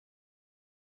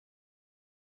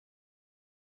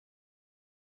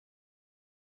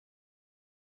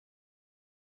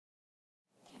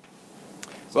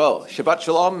Well, Shabbat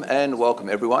Shalom and welcome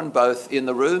everyone, both in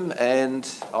the room and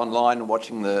online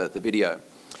watching the video.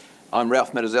 I'm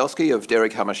Ralph Medozelsky of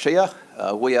Derek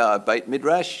HaMashiach. We are Beit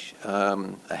Midrash,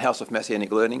 a house of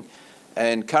Messianic learning,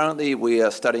 and currently we are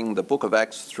studying the book of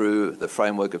Acts through the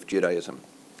framework of Judaism.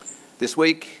 This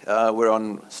week we're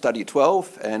on study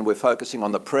 12 and we're focusing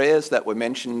on the prayers that were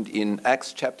mentioned in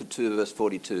Acts chapter 2 verse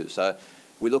 42. So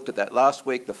we looked at that last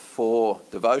week, the 4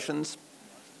 devotions.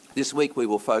 This week we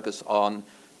will focus on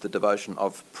the devotion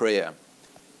of prayer.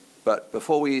 But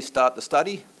before we start the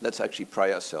study, let's actually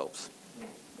pray ourselves.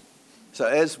 So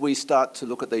as we start to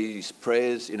look at these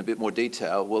prayers in a bit more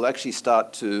detail, we'll actually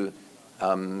start to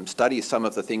study some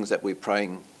of the things that we're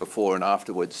praying before and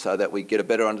afterwards so that we get a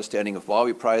better understanding of why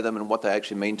we pray them and what they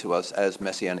actually mean to us as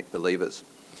Messianic believers.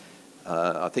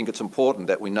 I think it's important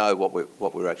that we know what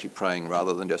we're actually praying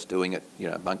rather than just doing it,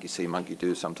 monkey see, monkey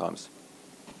do sometimes.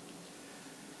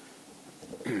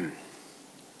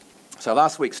 So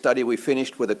last week's study we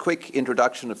finished with a quick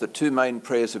introduction of the 2 main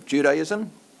prayers of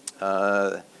Judaism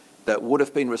that would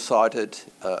have been recited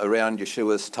around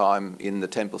Yeshua's time in the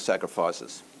temple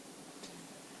sacrifices.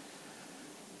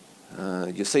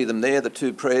 You see them there. The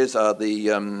 2 prayers are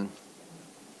the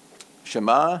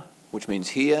Shema, which means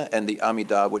hear, and the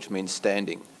Amidah, which means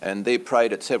standing. And they're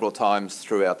prayed at several times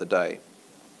throughout the day.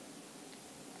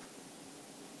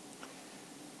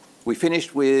 We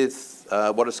finished with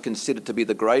what is considered to be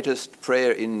the greatest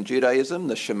prayer in Judaism,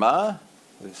 the Shema,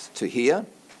 is to hear.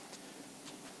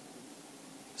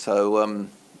 So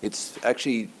it's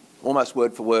actually almost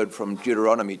word for word from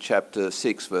Deuteronomy chapter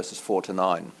 6, verses 4 to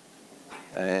 9.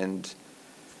 And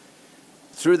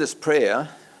through this prayer,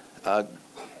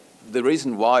 the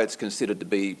reason why it's considered to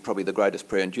be probably the greatest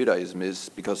prayer in Judaism is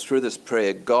because through this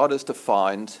prayer, God is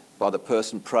defined by the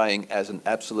person praying as an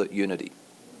absolute unity.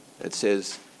 It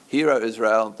says, "Hear, O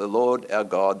Israel, the Lord our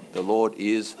God, the Lord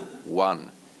is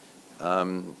one."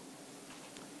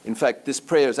 In fact, this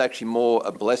prayer is actually more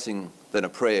a blessing than a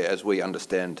prayer as we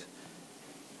understand.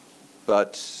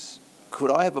 But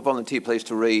could I have a volunteer, please,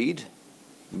 to read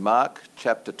Mark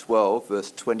chapter 12,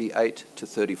 verse 28 to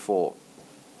 34?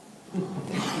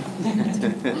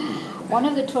 One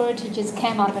of the Torah teachers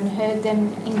came up and heard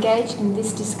them engaged in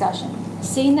this discussion.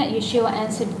 Seeing that Yeshua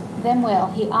answered them well,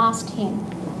 he asked him,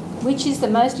 "Which is the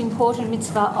most important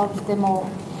mitzvah of them all?"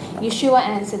 Yeshua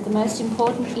answered, "The most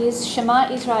important is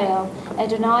Shema Israel,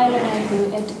 Adonai Eloheinu,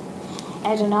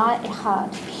 Adonai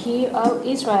Echad. Hear, O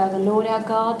Israel, the Lord our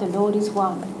God, the Lord is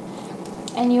one.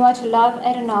 And you are to love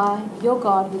Adonai, your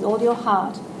God, with all your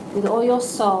heart, with all your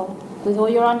soul, with all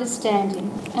your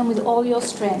understanding, and with all your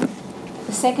strength.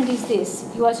 The second is this,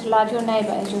 you are to love your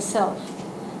neighbor as yourself.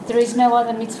 There is no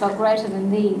other mitzvah greater than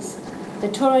these." The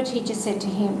Torah teacher said to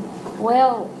him,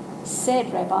 "Well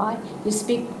said, Rabbi, you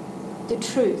speak the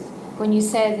truth when you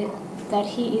say that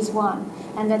he is one,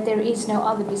 and that there is no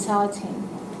other besides him,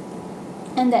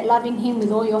 and that loving him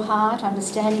with all your heart,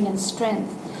 understanding, and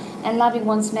strength, and loving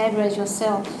one's neighbor as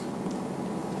yourself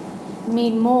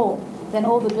mean more than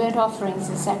all the burnt offerings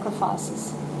and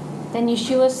sacrifices." Then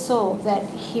Yeshua saw that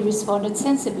he responded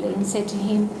sensibly and said to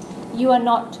him, "You are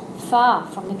not far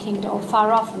from the kingdom, or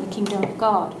far off from the kingdom of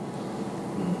God."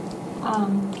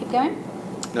 Keep going.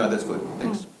 No, that's good.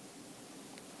 Thanks.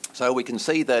 So we can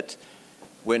see that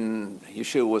when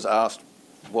Yeshua was asked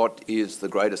what is the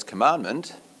greatest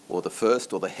commandment, or the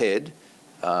first or the head,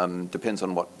 depends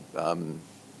on what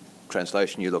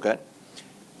translation you look at.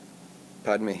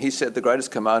 Pardon me. He said the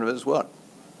greatest commandment is what?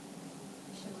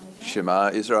 Shema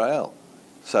Israel.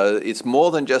 So it's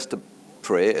more than just a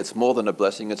prayer. It's more than a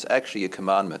blessing. It's actually a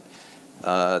commandment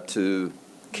to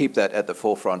keep that at the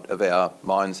forefront of our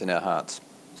minds and our hearts.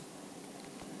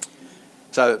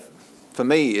 So for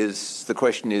me, the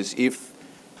question is if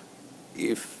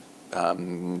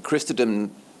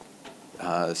Christendom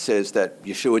says that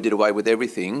Yeshua did away with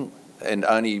everything and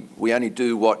we only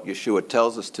do what Yeshua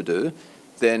tells us to do,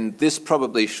 then this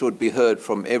probably should be heard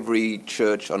from every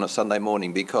church on a Sunday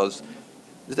morning because,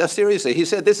 seriously, he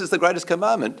said this is the greatest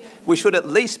commandment. We should at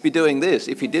least be doing this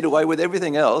if he did away with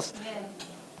everything else.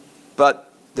 But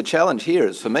the challenge here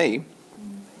is, for me,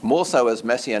 more so as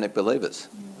Messianic believers,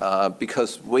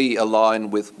 because we align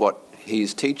with what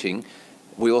he's teaching.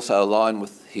 We also align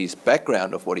with his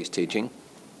background of what he's teaching.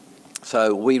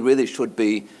 So we really should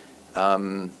be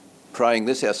praying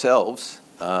this ourselves,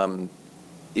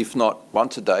 if not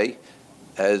once a day,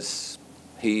 as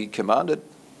he commanded,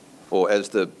 or as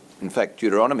in fact,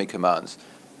 Deuteronomy commands.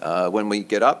 When we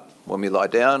get up, when we lie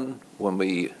down, when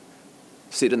we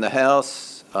sit in the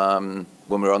house, when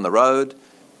we're on the road,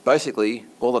 basically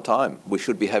all the time, we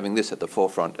should be having this at the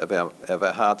forefront of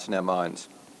our hearts and our minds.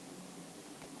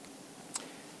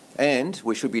 And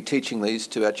we should be teaching these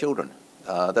to our children.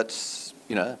 That's,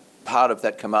 part of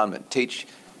that commandment. Teach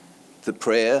the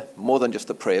prayer, more than just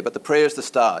the prayer, but the prayer is the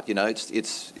start.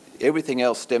 It's everything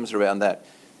else stems around that.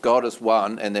 God is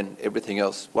one, and then everything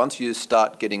else. Once you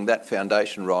start getting that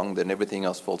foundation wrong, then everything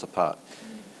else falls apart.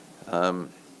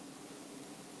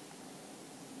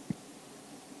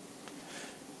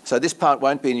 So this part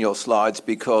won't be in your slides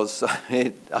because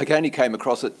I only came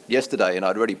across it yesterday and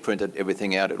I'd already printed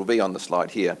everything out. It'll be on the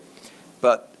slide here.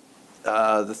 But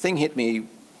the thing hit me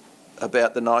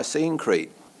about the Nicene Creed,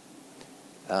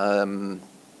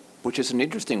 which is an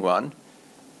interesting one.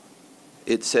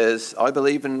 It says, I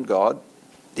believe in God,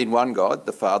 in one God,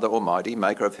 the Father Almighty,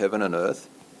 maker of heaven and earth,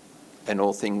 and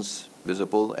all things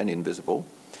visible and invisible,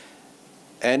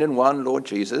 and in one Lord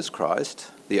Jesus Christ,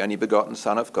 the only begotten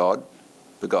Son of God,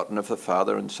 begotten of the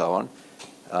Father, and so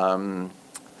on,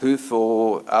 who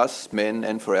for us men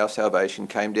and for our salvation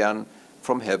came down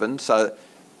from heaven. So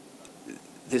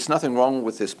there's nothing wrong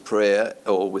with this prayer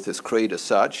or with this creed as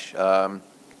such.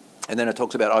 And then it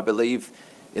talks about, I believe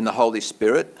in the Holy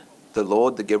Spirit, the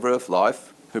Lord, the giver of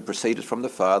life, who proceeded from the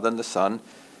Father and the Son,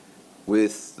 who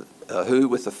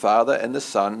with the Father and the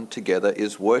Son together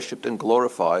is worshipped and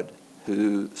glorified,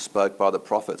 who spoke by the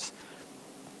prophets.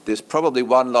 There's probably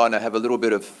one line I have a little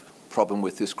bit of problem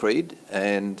with this creed,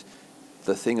 and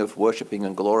the thing of worshipping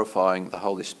and glorifying the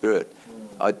Holy Spirit.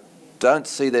 I don't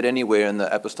see that anywhere in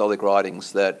the apostolic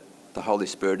writings that the Holy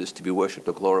Spirit is to be worshipped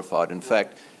or glorified. In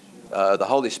fact, the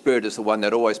Holy Spirit is the one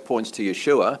that always points to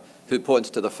Yeshua, who points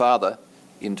to the Father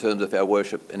in terms of our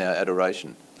worship and our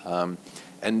adoration. And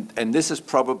this is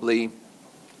probably,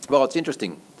 well, it's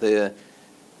interesting.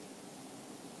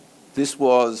 This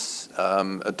was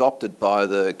adopted by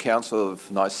the Council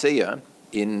of Nicaea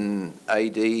in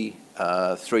AD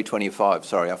 325.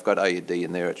 Sorry, I've got AD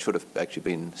in there. It should have actually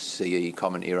been CE,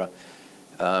 Common Era.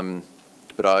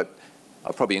 But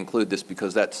I'll probably include this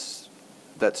because that's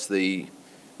the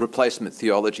replacement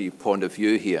theology point of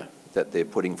view here that they're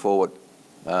putting forward.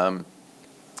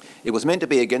 It was meant to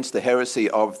be against the heresy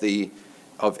of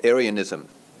Arianism,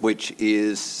 which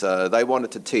is they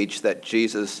wanted to teach that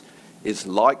Jesus is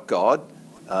like God,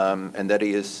 and that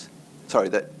he is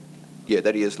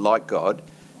like God,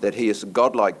 that he is a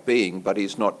godlike being, but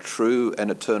he's not true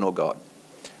and eternal God.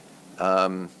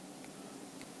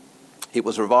 It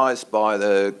was revised by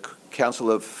the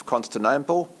Council of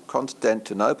Constantinople,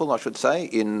 I should say,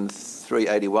 in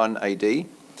 381 AD,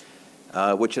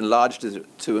 which enlarged it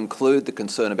to include the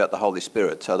concern about the Holy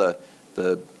Spirit. So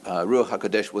the Ruach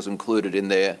HaKodesh was included in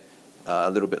there a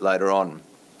little bit later on.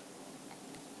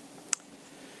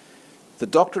 The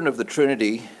doctrine of the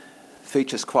Trinity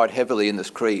features quite heavily in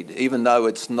this creed, even though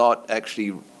it's not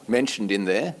actually mentioned in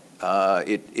there.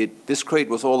 This creed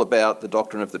was all about the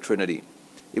doctrine of the Trinity.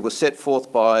 It was set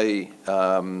forth by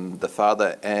the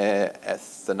Father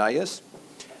Athanasius,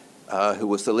 who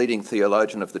was the leading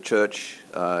theologian of the church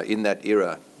in that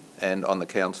era and on the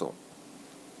council.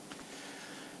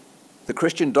 The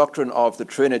Christian doctrine of the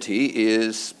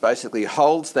Trinity basically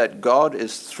holds that God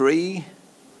is three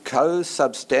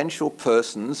co-substantial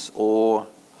persons or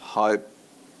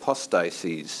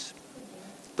hypostases,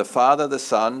 the Father, the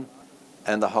Son,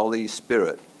 and the Holy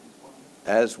Spirit,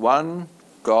 as one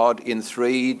God in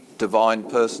three divine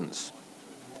persons.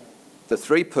 The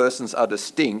three persons are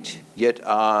distinct, yet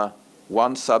are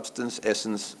one substance,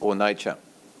 essence, or nature.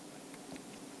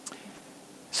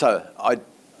 So I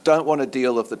don't want to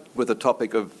deal with the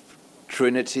topic of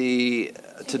Trinity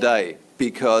today,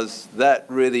 because that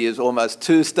really is almost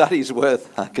 2 studies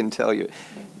worth, I can tell you.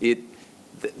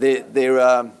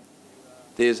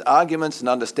 There's arguments and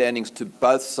understandings to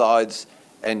both sides,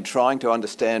 and trying to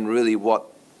understand really what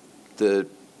the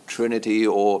Trinity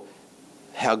or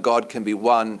how God can be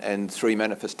one and 3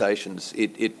 manifestations.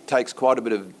 It takes quite a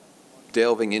bit of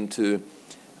delving into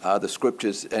the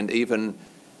scriptures, and even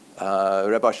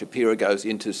Rabbi Shapira goes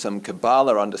into some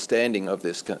Kabbalah understanding of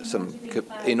this,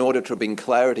 in order to bring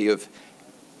clarity of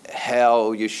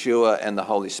how Yeshua and the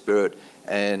Holy Spirit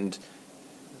and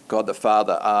God the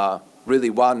Father are really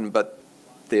one, but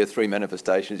they're 3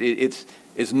 manifestations.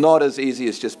 It's not as easy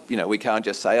as just, we can't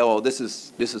just say, oh, this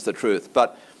is the truth.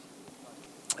 But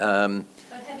having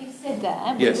said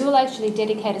that, yes, we will actually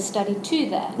dedicate a study to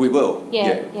that. We will.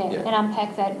 Yeah. And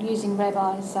unpack that using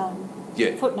Rabbi's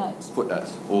footnotes.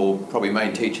 Footnotes, or probably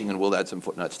main teaching, and we'll add some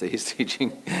footnotes to his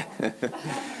teaching.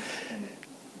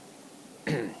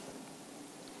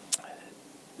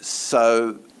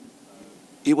 So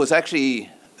it was actually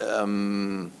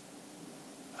written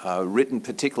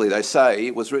particularly, they say,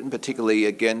 it was written particularly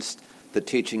against the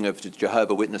teaching of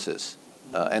Jehovah's Witnesses.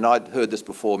 And I'd heard this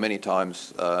before many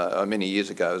times, many years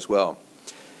ago as well.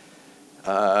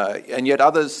 And yet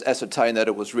others ascertained that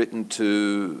it was written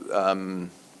to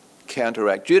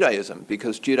counteract Judaism,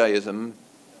 because Judaism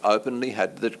openly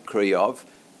had the decree of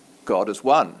God as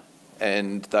one,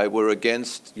 and they were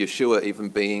against Yeshua even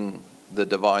being the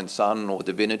divine son or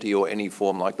divinity or any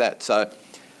form like that. So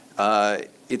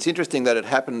it's interesting that it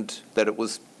happened, that it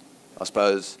was, I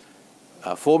suppose,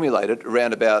 formulated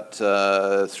around about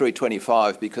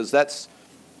 325, because that's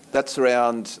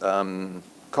around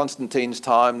Constantine's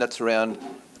time. That's around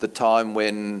the time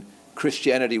when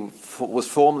Christianity was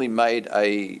formally made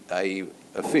a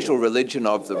official religion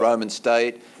of the Roman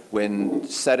state, when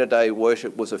Saturday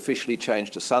worship was officially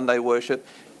changed to Sunday worship.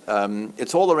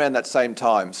 It's all around that same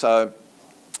time. So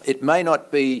it may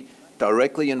not be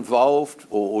directly involved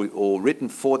or written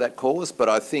for that cause, but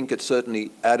I think it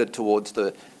certainly added towards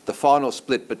the final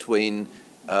split between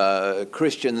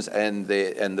Christians and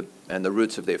the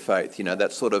roots of their faith. You know,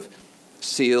 that sort of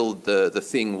sealed the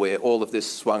thing where all of this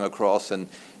swung across, and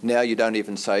now you don't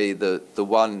even say the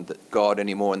one God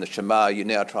anymore in the Shema. You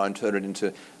now try and turn it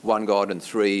into one God and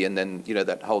three, and then, you know,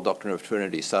 that whole doctrine of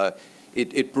Trinity. So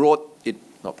I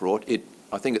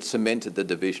think it cemented the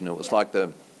division. It was like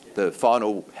the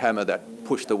final hammer that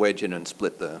pushed the wedge in and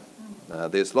split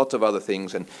there's lots of other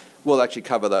things, and we'll actually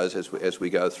cover those as we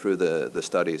go through the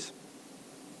studies.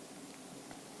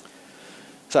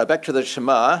 So back to the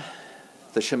Shema.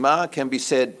 The Shema can be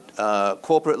said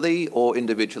corporately or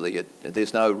individually.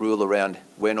 There's no rule around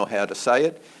when or how to say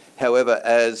it. However,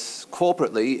 as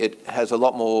corporately, it has a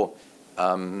lot more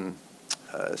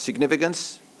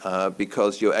significance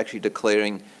because you're actually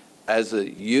declaring, as a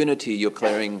unity, you're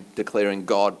declaring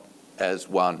God as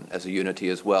one, as a unity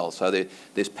as well. So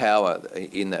there's power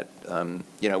in that.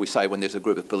 You know, we say when there's a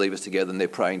group of believers together and they're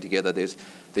praying together, there's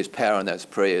power in those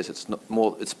prayers. It's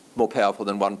more powerful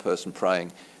than one person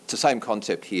praying. It's the same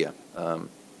concept here.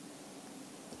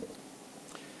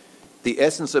 The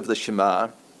essence of the Shema,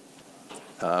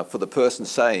 for the person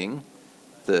saying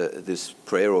this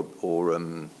prayer or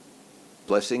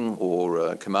blessing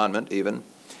or commandment even,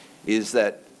 is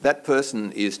that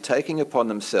person is taking upon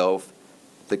themselves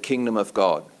the kingdom of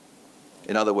God.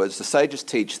 In other words, the sages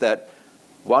teach that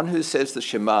one who says the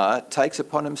Shema takes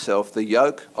upon himself the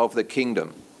yoke of the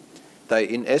kingdom. They,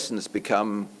 in essence,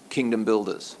 become kingdom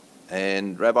builders.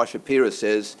 And Rabbi Shapira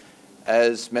says,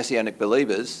 as Messianic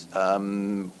believers,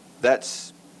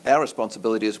 that's our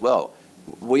responsibility as well.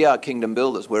 We are kingdom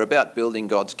builders. We're about building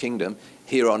God's kingdom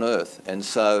here on earth. And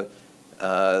so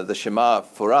the Shema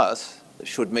for us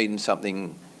should mean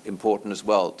something important as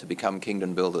well, to become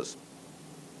kingdom builders.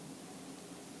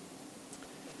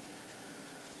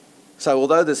 So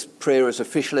although this prayer is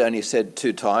officially only said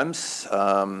 2 times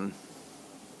a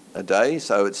day,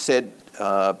 so it's said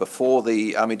before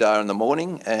the Amidah in the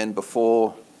morning and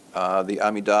before the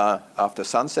Amidah after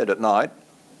sunset at night,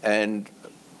 and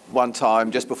one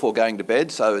time just before going to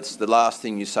bed, so it's the last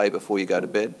thing you say before you go to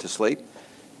bed to sleep.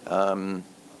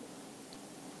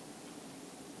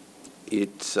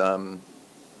 It's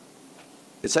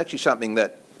actually something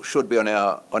that should be on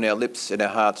our lips, in our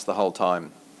hearts the whole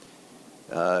time.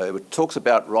 It talks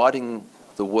about writing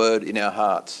the word in our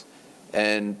hearts,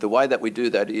 and the way that we do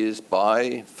that is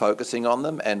by focusing on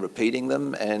them and repeating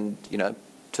them, and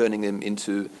turning them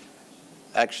into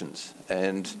actions.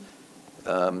 And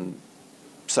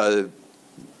so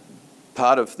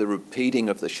part of the repeating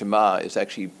of the Shema is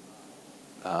actually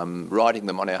writing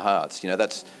them on our hearts.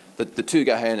 That's the two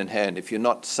go hand in hand. If you're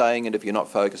not saying it, if you're not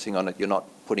focusing on it, you're not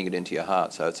putting it into your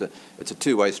heart. So it's a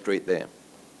two-way street there.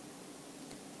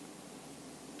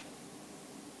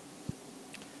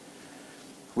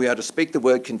 We are to speak the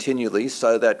word continually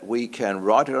so that we can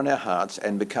write it on our hearts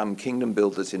and become kingdom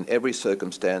builders in every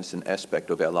circumstance and aspect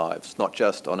of our lives, not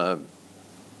just on a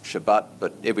Shabbat,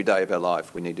 but every day of our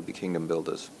life we need to be kingdom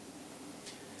builders.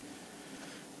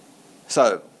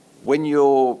 So when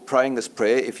you're praying this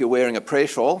prayer, if you're wearing a prayer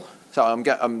shawl, so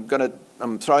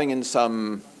I'm throwing in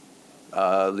some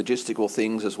logistical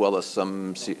things as well as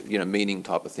some meaning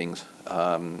type of things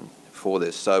for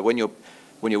this. So when you're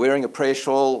wearing a prayer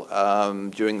shawl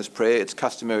during this prayer, it's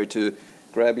customary to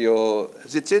grab your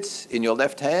tzitzits in your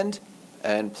left hand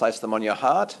and place them on your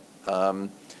heart. The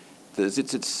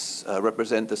tzitzits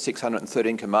represent the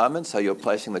 613 commandments, so you're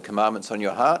placing the commandments on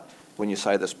your heart when you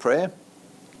say this prayer.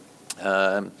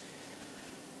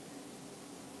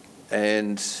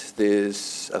 And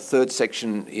there's a third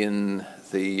section in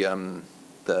the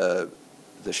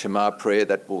Shema prayer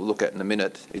that we'll look at in a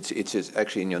minute. It's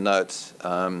actually in your notes,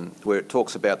 where it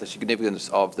talks about the significance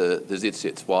of the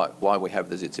tzitzits, why we have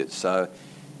the tzitzits. So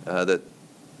that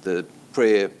the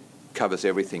prayer covers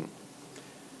everything.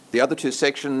 The other two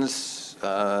sections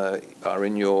are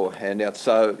in your handout.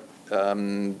 So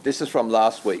this is from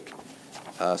last week.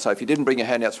 So if you didn't bring your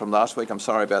handouts from last week, I'm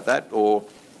sorry about that. Or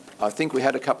I think we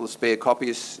had a couple of spare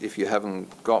copies if you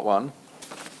haven't got one.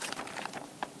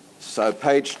 So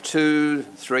page 2,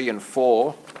 3 and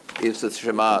 4 is the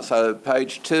Shema. So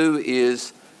page 2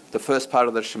 is the first part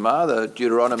of the Shema, the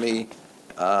Deuteronomy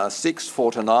 6,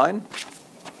 4 to 9.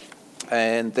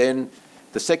 And then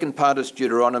the second part is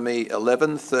Deuteronomy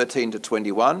 11, 13 to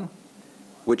 21,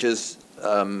 which is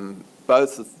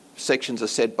both sections are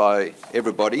said by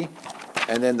everybody.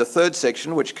 And then the third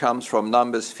section, which comes from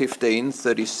Numbers 15,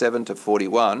 37 to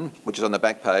 41, which is on the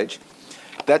back page,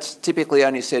 that's typically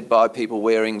only said by people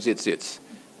wearing tzitzits.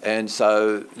 And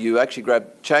so you actually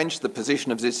change the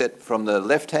position of tzitzit from the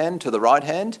left hand to the right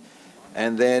hand,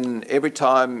 and then every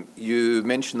time you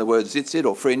mention the word tzitzit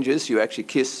or fringes, you actually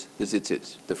kiss the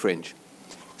tzitzit, the fringe.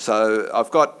 So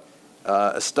I've got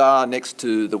a star next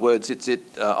to the word tzitzit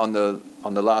on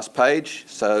the last page,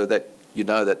 so that you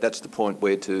know that that's the point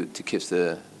where to kiss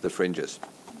the fringes.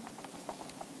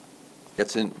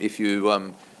 That's if you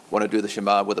want to do the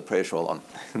Shema with a prayer shawl on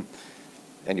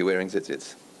and you're wearing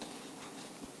tzitzits.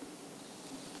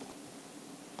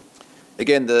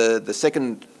 Again, the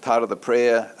second part of the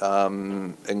prayer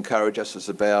encourages us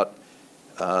about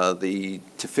the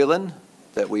tefillin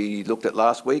that we looked at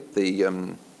last week, the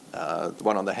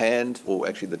one on the hand, or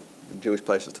actually the Jewish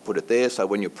places to put it there, so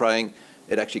when you're praying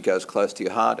it actually goes close to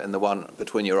your heart, and the one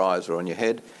between your eyes or on your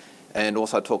head. And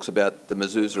also talks about the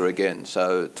mezuzah again.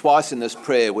 So twice in this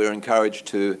prayer we're encouraged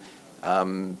to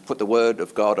put the word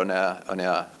of God on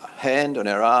our hand, on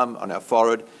our arm, on our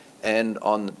forehead, and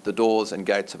on the doors and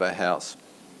gates of our house.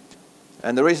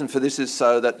 And the reason for this is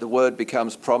so that the word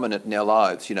becomes prominent in our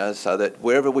lives, so that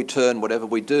wherever we turn, whatever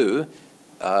we do,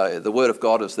 the word of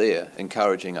God is there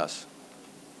encouraging us.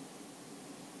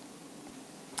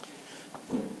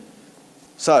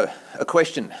 So, a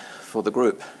question for the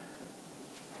group.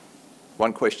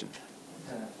 One question.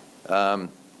 I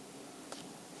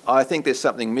think there's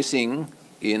something missing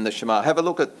in the Shema. Have a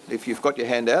look at, if you've got your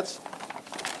handouts,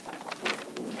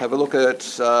 have a look at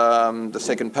the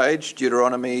second page,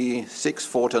 Deuteronomy 6,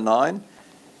 4 to 9.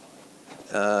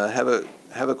 Have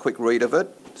a quick read of it.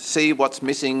 See what's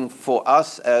missing for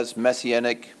us as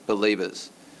Messianic believers.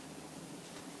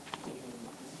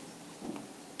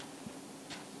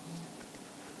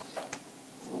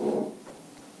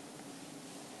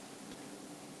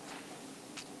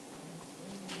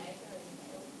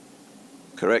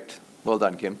 Correct. Well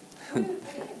done, Kim.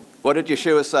 What did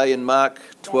Yeshua say in Mark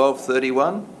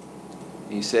 12:31?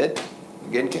 He said,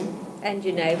 again, Kim? And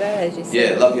your neighbour, as you said.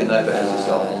 Yeah, love your neighbour as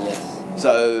yourself. Yes.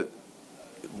 So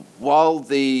while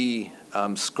the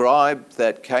scribe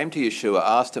that came to Yeshua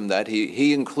asked him that,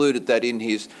 he included that in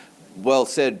his, well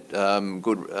said,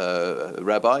 good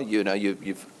Rabbi,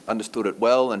 you've understood it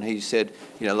well, and he said,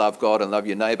 love God and love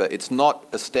your neighbour. It's not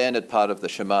a standard part of the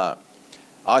Shema.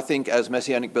 I think as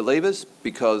Messianic believers,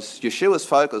 because Yeshua's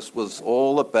focus was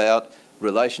all about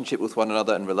relationship with one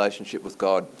another and relationship with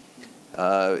God.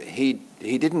 He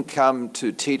didn't come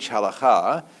to teach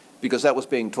halakha because that was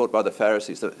being taught by the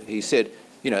Pharisees. He said,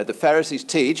 the Pharisees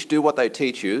teach, do what they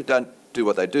teach you, don't do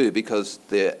what they do, because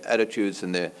their attitudes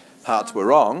and their hearts were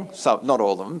wrong. Some, not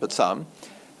all of them, but some.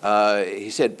 He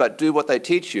said, but do what they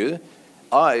teach you.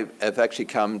 I have actually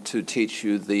come to teach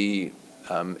you the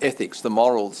ethics, the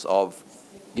morals of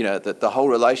the whole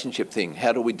relationship thing.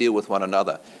 How do we deal with one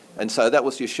another? And so that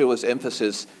was Yeshua's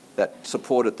emphasis that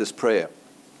supported this prayer.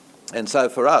 And so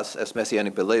for us as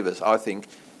Messianic believers, I think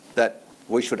that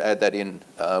we should add that in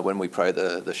when we pray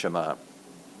the Shema.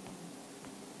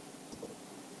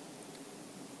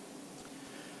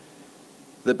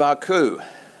 The Baku,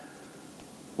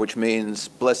 which means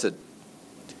blessed.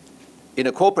 In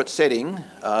a corporate setting,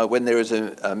 when there is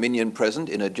a minyan present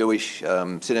in a Jewish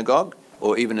synagogue,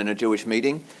 or even in a Jewish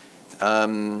meeting,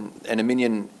 and a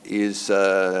minyan is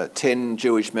 10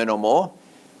 Jewish men or more,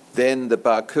 then the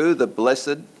Baku, the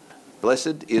blessed,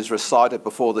 is recited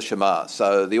before the Shema.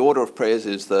 So the order of prayers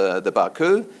is the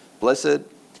Baku, blessed,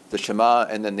 the Shema,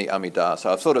 and then the Amidah.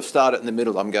 So I've sort of started in the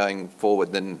middle, I'm going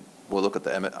forward, then we'll look at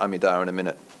the Amidah in a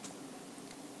minute.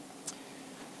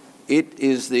 It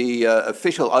is the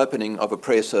official opening of a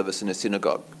prayer service in a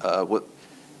synagogue.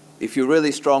 If you're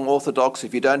really strong Orthodox,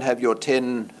 if you don't have your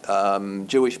 10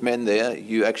 Jewish men there,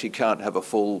 you actually can't have a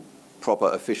full, proper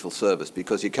official service,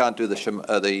 because you can't do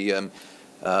the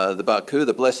Baku,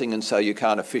 the blessing, and so you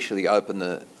can't officially open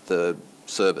the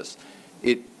service.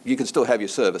 You can still have your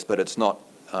service, but it's not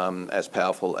as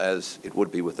powerful as it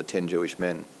would be with the 10 Jewish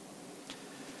men.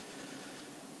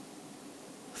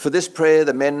 For this prayer,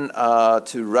 the men are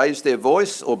to raise their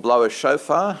voice or blow a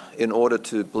shofar in order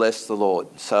to bless the Lord.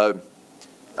 So,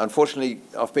 unfortunately,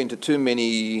 I've been to too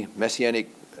many Messianic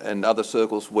and other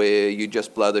circles where you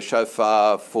just blow the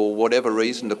shofar for whatever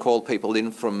reason to call people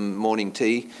in from morning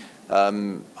tea.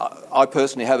 I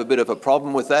personally have a bit of a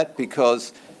problem with that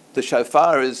because the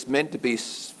shofar is meant to be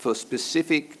for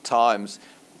specific times,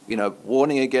 you know,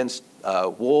 warning against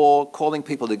war, calling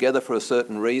people together for a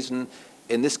certain reason.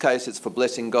 In this case, it's for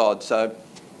blessing God. So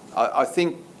I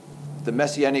think the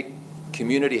Messianic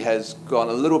community has gone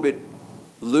a little bit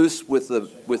loose with the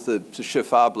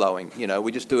shofar blowing. You know,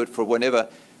 we just do it for whatever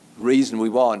reason we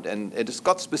want, and it's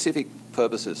got specific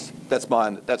purposes. That's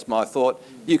my thought.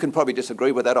 You can probably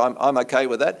disagree with that. I'm okay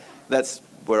with that. That's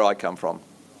where I come from.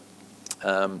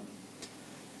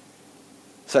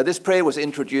 So this prayer was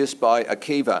introduced by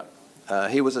Akiva.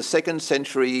 He was a 2nd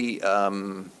century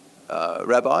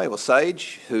rabbi or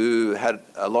sage who had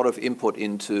a lot of input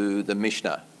into the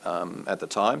Mishnah at the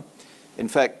time. In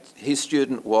fact, his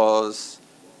student was...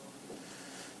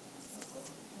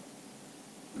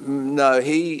 No,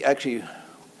 he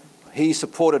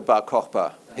supported Bar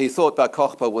Kokhba. He thought Bar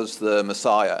Kokhba was the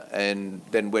Messiah, and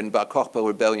then when Bar Kokhba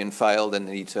rebellion failed, then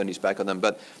he turned his back on them.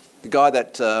 But the guy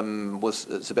that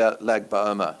it's about Lag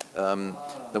BaOmer,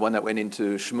 the one that went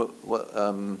into can't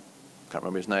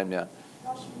remember his name now.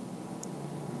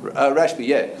 Rashbi,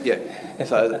 yeah.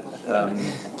 So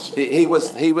he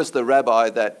was the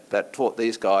rabbi that taught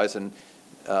these guys, and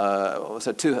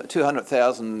so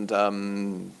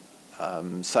 200,000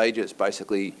 sages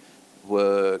basically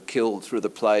were killed through the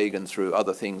plague and through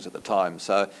other things at the time.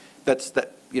 So that's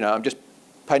that. You know, I'm just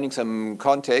painting some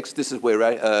context. This is where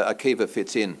Akiva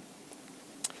fits in.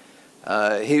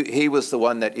 He was the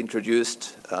one that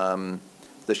introduced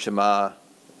the Shema,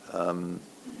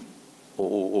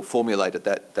 or formulated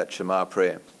that Shema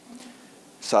prayer.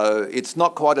 So it's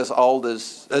not quite as old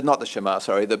as not the Shema.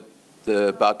 Sorry, the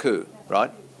Baku,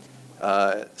 right?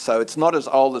 So it's not as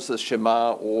old as the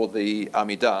Shema or the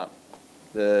Amidah.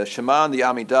 The Shema and the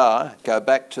Amidah go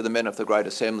back to the men of the Great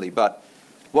Assembly, but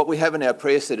what we have in our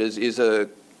prayer setters is a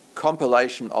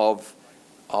compilation of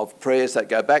prayers that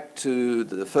go back to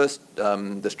the first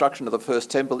destruction of the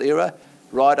First Temple era,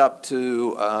 right up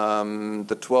to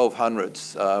the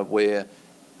 1200s, where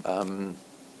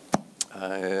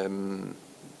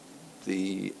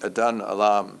the Adan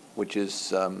Alam, which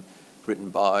is written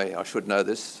by, I should know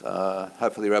this,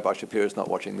 hopefully Rabbi Shapiro is not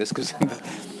watching this, because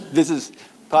this is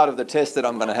part of the test that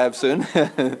I'm going to have soon.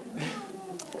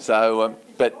 So,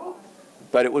 but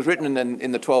it was written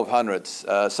in the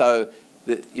 1200s. So,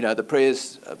 the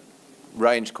prayers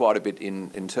range quite a bit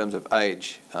in terms of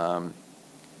age.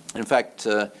 In fact,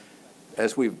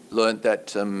 as we've learnt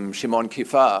that Shimon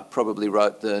Kifar probably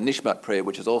wrote the Nishmat prayer,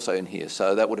 which is also in here.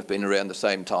 So that would have been around the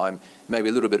same time, maybe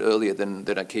a little bit earlier than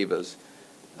Akiva's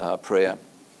prayer.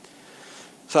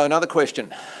 So another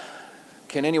question.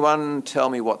 Can anyone tell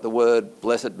me what the word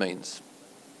blessed means?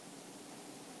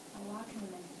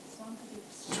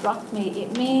 It struck me.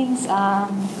 It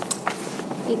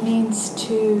means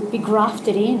to be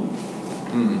grafted in.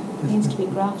 It means to be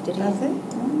grafted in. Does it?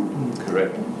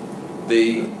 Correct.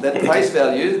 That face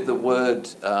value, the word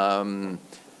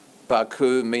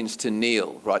Baku means to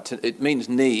kneel, right? It means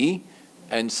knee,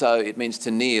 and so it means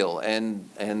to kneel, and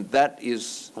that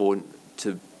is, or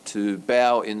to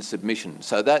bow in submission.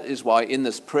 So that is why in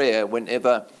this prayer,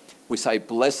 whenever we say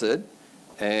blessed,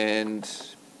 and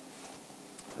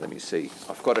let me see,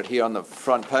 I've got it here on the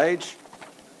front page.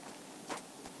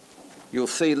 You'll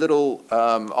see little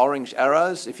orange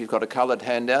arrows if you've got a coloured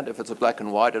handout. If it's a black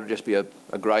and white, it'll just be a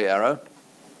grey arrow.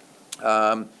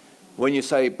 When you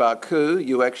say Baku,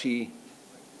 you actually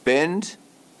bend,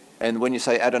 and when you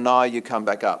say Adonai, you come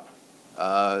back up.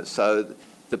 So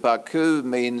the Baku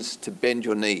means to bend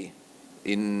your knee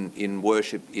in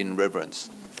worship, in reverence.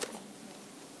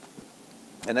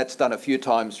 And that's done a few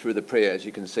times through the prayer, as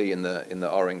you can see in the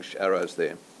orange arrows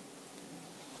there.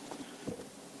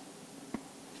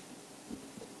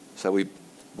 So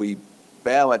we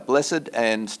bow at blessed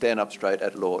and stand up straight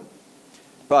at Lord.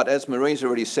 But as Marie's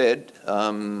already said,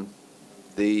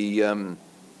 the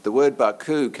word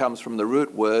Baku comes from the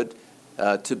root word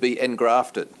to be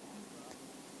engrafted.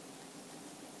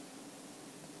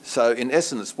 So in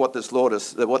essence, what this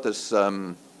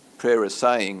prayer is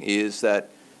saying is that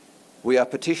we are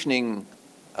petitioning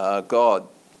God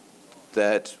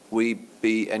that we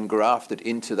be engrafted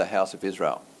into the house of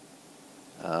Israel.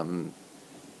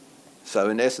 So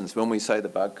in essence, when we say the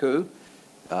Baku,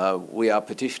 we are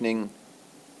petitioning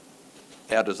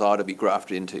our desire to be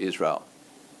grafted into Israel.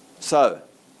 So,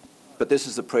 but this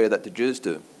is the prayer that the Jews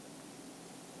do.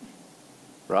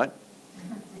 right?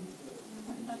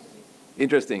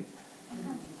 Interesting.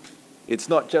 It's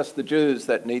not just the Jews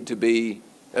that need to be,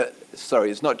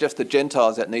 it's not just the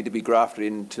Gentiles that need to be grafted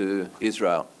into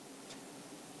Israel.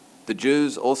 The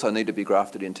Jews also need to be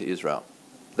grafted into Israel.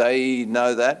 They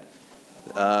know that.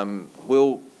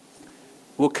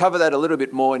 We'll cover that a little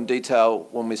bit more in detail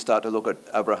when we start to look at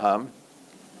Abraham,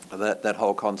 that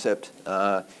whole concept.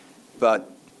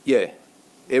 But yeah,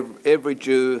 every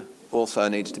Jew also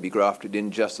needs to be grafted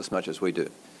in just as much as we do.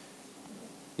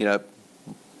 You know,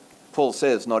 Paul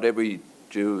says not every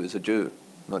Jew is a Jew.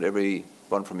 Not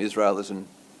everyone from Israel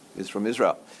is from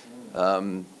Israel.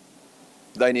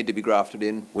 They need to be grafted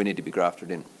in. We need to be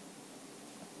grafted in.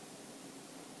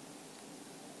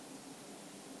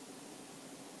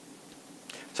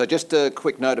 So just a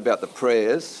quick note about the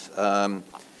prayers. The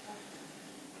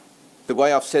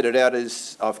way I've set it out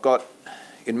is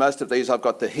in most of these I've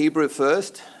got the Hebrew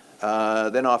first,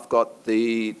 then I've got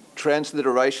the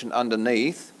transliteration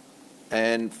underneath,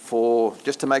 and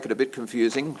just to make it a bit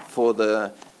confusing, for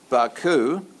the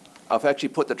Baku, I've actually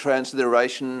put the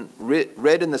transliteration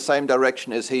read in the same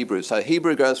direction as Hebrew. So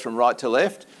Hebrew goes from right to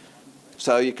left.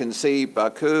 So you can see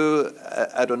Baku,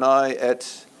 Adonai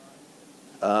et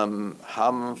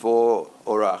Ham vo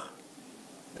orach.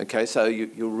 Okay, so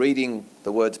you're reading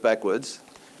the words backwards.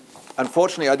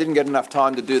 Unfortunately, I didn't get enough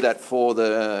time to do that for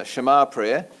the Shema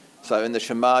prayer. So in the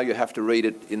Shema, you have to read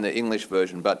it in the English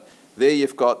version. But there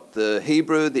you've got the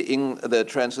Hebrew, the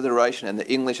transliteration, and the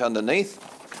English underneath.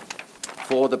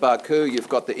 For the Baku, you've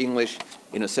got the English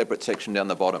in a separate section down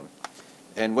the bottom.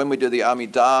 And when we do the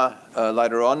Amidah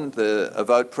later on, the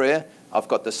Avot prayer, I've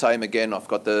got the same again. I've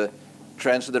got the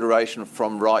transliteration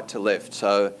from right to left.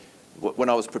 So when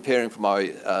I was preparing for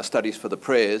my studies for the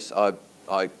prayers,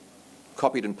 I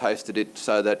copied and pasted it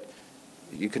so that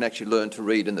you can actually learn to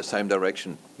read in the same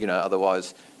direction. You know,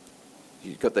 otherwise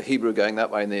you've got the Hebrew going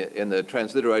that way and the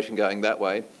transliteration going that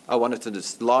way. I wanted to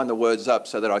just line the words up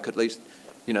so that I could at least,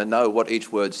 know what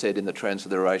each word said in the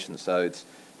transliteration. So it's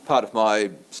part of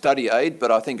my study aid,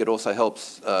 but I think it also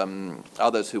helps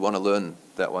others who want to learn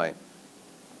that way.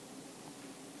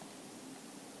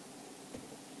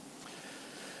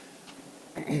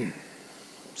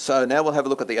 So now we'll have a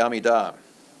look at the Amidah.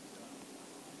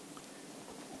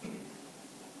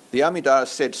 The Amidah is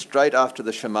said straight after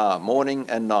the Shema, morning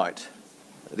and night.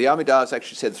 The Amidah is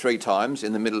actually said 3 times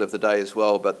in the middle of the day as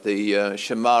well, but the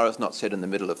Shema is not said in the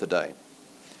middle of the day.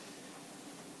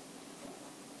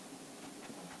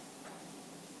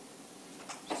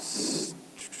 I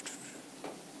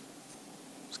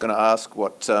was going to ask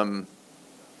what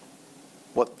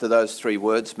do those 3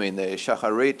 words mean there?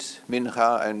 Shacharit,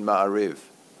 Mincha and Ma'ariv.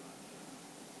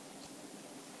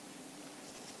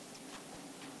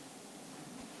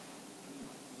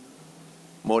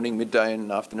 Morning, midday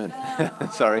and afternoon.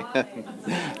 Sorry.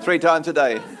 3 times a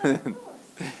day.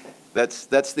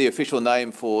 That's the official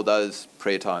name for those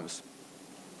prayer times.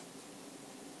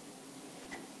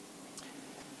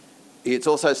 It's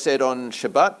also said on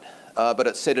Shabbat, but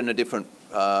it's said in a different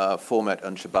format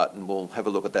on Shabbat, and we'll have a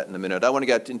look at that in a minute. I don't want to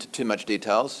go into too much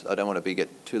details. I don't want to get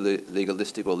too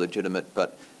legalistic or legitimate,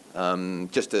 but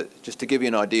just to give you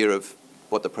an idea of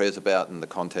what the prayer's about and the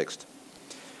context.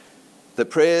 The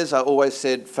prayers are always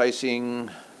said facing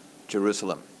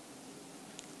Jerusalem.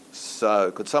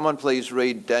 So could someone please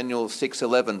read Daniel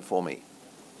 6:11 for me?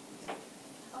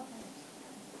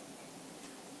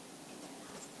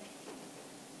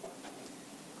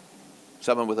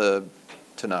 Someone with a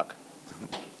Tanakh.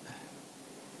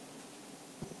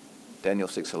 Daniel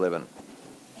 6:11.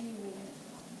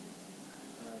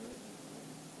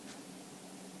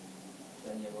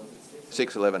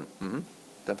 6:11. Mm-hmm.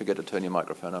 Don't forget to turn your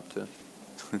microphone up too.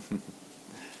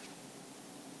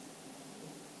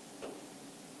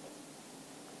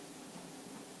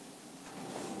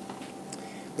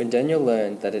 When Daniel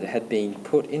learned that it had been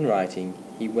put in writing,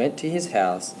 he went to his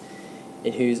house,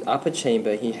 in whose upper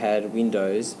chamber he had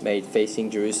windows made facing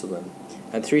Jerusalem.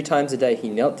 And 3 times a day he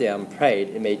knelt down, prayed,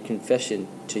 and made confession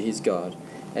to his God,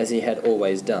 as he had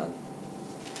always done.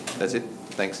 That's it.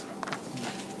 Thanks.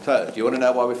 So, do you want to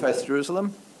know why we face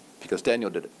Jerusalem? Because Daniel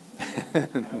did it.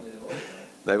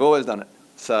 They've always done it.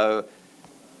 So,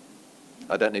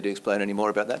 I don't need to explain any more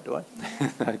about that, do I?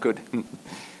 Good.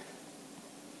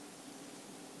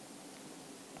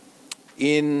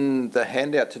 In the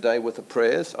handout today with the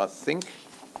prayers, I think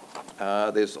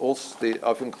there's also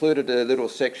I've included a little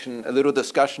section, a little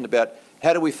discussion about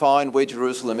how do we find where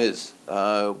Jerusalem is,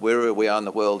 where we are in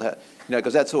the world,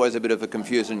 because that's always a bit of a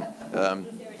confusion.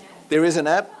 There is an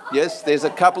app, yes. There's a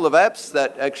couple of apps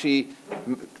that actually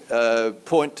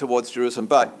point towards Jerusalem,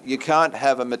 but you can't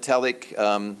have a metallic,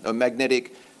 a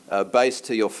magnetic base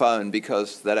to your phone,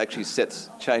 because that actually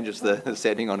changes the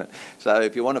setting on it. So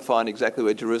if you want to find exactly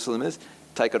where Jerusalem is,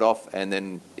 take it off and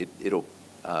then it'll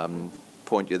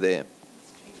point you there.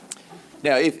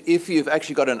 Now, if you've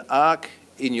actually got an ark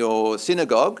in your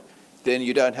synagogue, then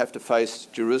you don't have to face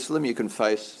Jerusalem, you can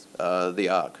face the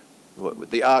ark.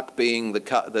 The ark being the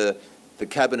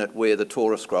cabinet where the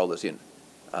Torah scroll is in,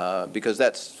 because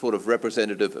that's sort of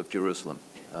representative of Jerusalem.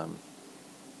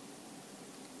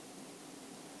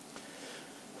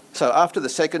 So after the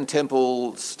Second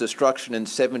Temple's destruction in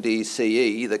 70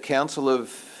 CE, the Council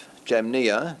of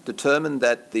Jamnia determined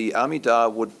that the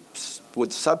Amidah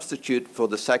would substitute for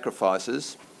the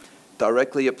sacrifices,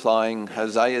 directly applying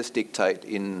Hosea's dictate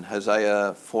in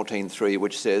Hosea 14:3,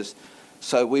 which says,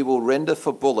 "So we will render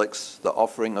for bullocks the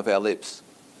offering of our lips."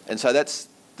 And so that's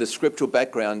the scriptural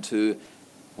background to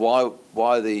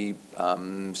why the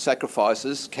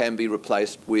sacrifices can be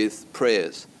replaced with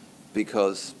prayers,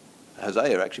 because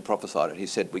Hosea actually prophesied it. He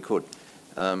said we could.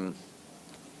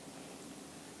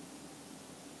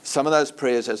 Some of those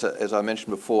prayers, as I mentioned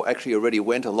before, actually already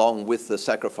went along with the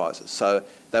sacrifices. So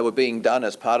they were being done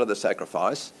as part of the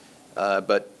sacrifice,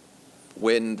 but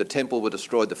when the temple were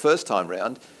destroyed the first time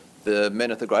round, the men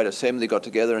at the Great Assembly got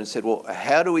together and said, well,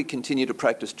 how do we continue to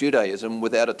practice Judaism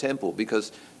without a temple?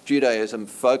 Because Judaism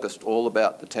focused all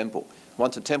about the temple.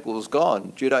 Once the temple was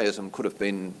gone, Judaism could have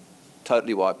been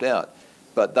totally wiped out.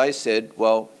 But they said,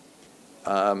 well,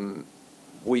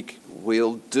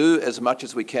 we'll do as much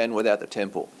as we can without the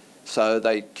temple. So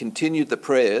they continued the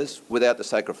prayers without the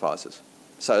sacrifices.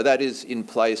 So that is in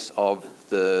place of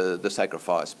the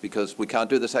sacrifice, because we can't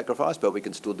do the sacrifice, but we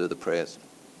can still do the prayers.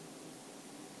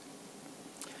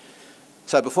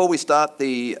 So before we start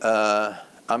the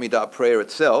Amidah prayer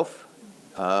itself,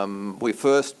 we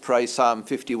first pray Psalm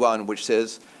 51, which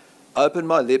says, "Open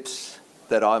my lips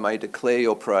that I may declare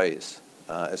your praise,"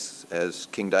 as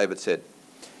King David said.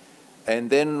 And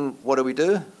then what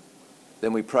do?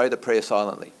 Then we pray the prayer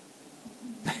silently.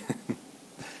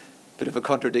 Bit of a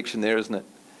contradiction there, isn't it?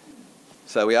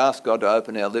 So we ask God to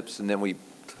open our lips and then we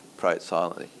pray it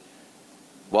silently.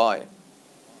 Why?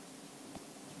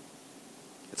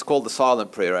 It's called the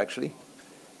silent prayer, actually.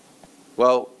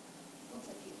 Well,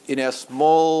 in our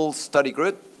small study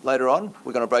group later on,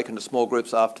 we're going to break into small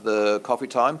groups after the coffee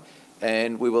time,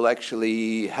 and we will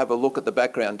actually have a look at the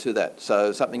background to that.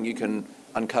 So something you can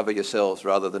uncover yourselves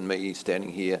rather than me standing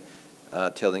here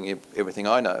telling you everything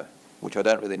I know, which I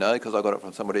don't really know because I got it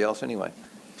from somebody else anyway.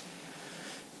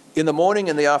 In the morning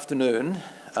and the afternoon,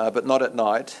 but not at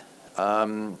night,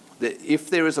 if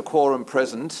there is a quorum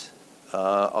present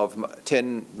of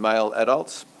 10 male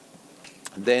adults,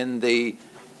 then the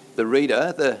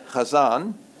reader, the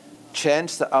Chazan,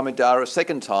 chants the Amidah a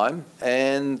second time,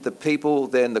 and the people,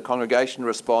 then the congregation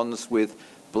responds with,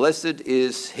 "Blessed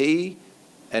is he,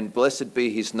 and blessed be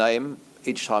his name,"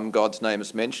 each time God's name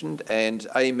is mentioned, and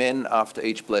 "Amen" after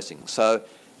each blessing. So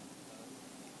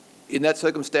in that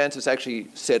circumstance, it's actually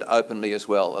said openly as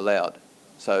well, aloud.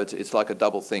 So it's like a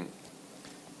double thing.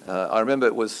 I remember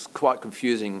it was quite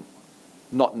confusing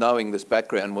not knowing this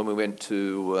background when we went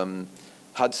to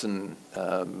Hudson,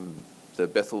 the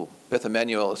Beth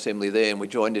Emmanuel Assembly there, and we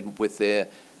joined in with their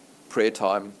prayer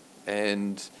time,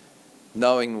 and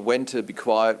knowing when to be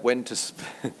quiet, when to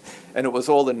and it was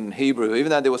all in Hebrew. Even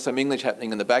though there was some English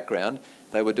happening in the background,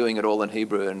 they were doing it all in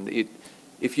Hebrew. And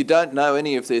if you don't know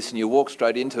any of this and you walk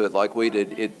straight into it like we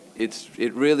did,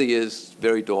 it really is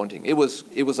very daunting. It was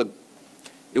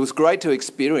great to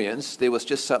experience. There was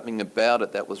just something about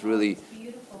it that was really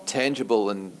tangible,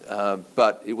 and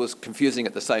but it was confusing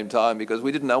at the same time because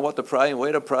we didn't know what to pray and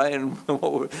where to pray and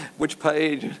which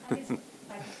page.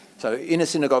 So in a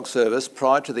synagogue service,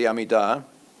 prior to the Amidah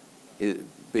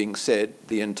being said,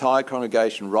 the entire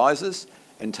congregation rises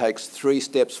and takes 3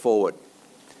 steps forward.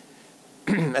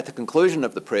 At the conclusion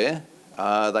of the prayer,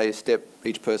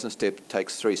 each person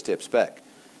takes 3 steps back.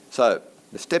 So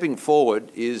the stepping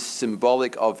forward is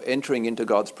symbolic of entering into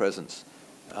God's presence.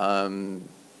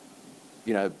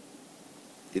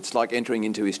 It's like entering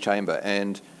into his chamber,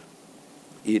 and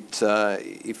if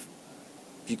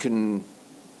you can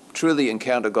truly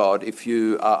encounter God, if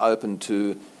you are open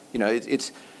to,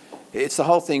 it's the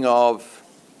whole thing of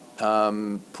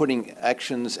putting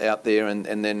actions out there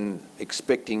and then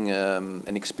expecting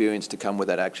an experience to come with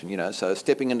that action. So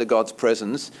stepping into God's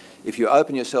presence, if you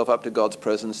open yourself up to God's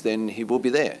presence, then he will be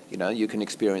there. You can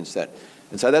experience that,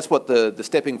 and so that's what the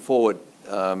stepping forward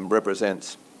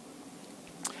represents.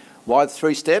 Why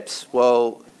 3 steps?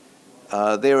 Well,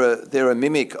 they're a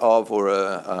mimic of, or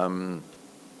a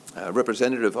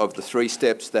representative of the 3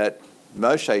 steps that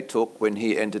Moshe took when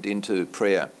he entered into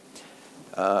prayer.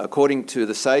 According to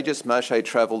the sages, Moshe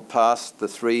travelled past the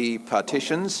 3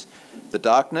 partitions, the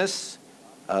darkness,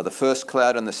 the first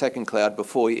cloud and the second cloud,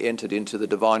 before he entered into the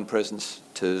divine presence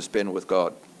to spend with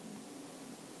God.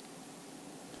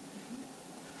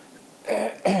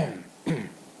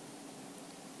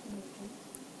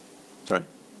 Sorry?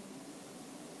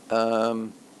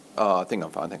 I think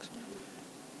I'm fine, thanks.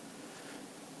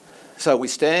 So we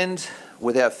stand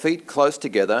with our feet close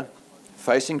together,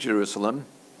 facing Jerusalem,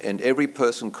 and every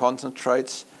person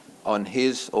concentrates on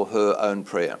his or her own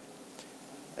prayer.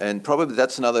 And probably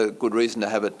that's another good reason to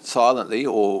have it silently,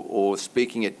 or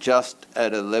speaking it just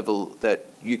at a level that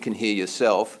you can hear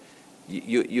yourself.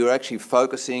 You're actually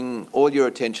focusing all your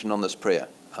attention on this prayer,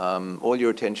 all your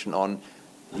attention on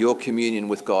your communion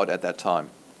with God at that time.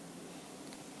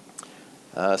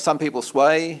 Some people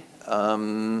sway,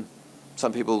 some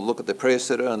people look at the prayer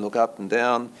sitter and look up and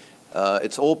down.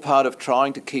 It's all part of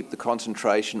trying to keep the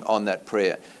concentration on that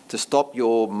prayer, to stop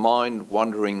your mind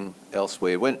wandering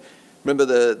elsewhere. Remember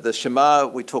the Shema,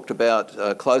 we talked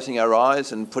about closing our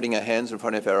eyes and putting our hands in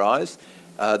front of our eyes.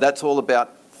 That's all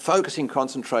about focusing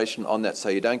concentration on that so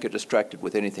you don't get distracted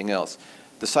with anything else.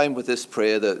 The same with this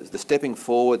prayer, the stepping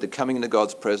forward, the coming into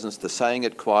God's presence, the saying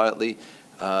it quietly,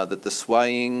 the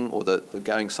swaying or the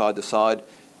going side to side.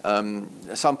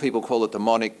 Some people call it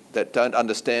demonic, that don't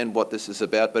understand what this is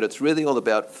about, but it's really all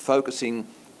about focusing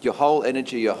your whole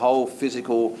energy, your whole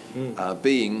physical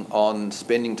being on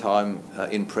spending time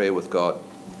in prayer with God.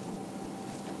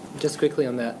 Just quickly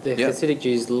on that, the Hasidic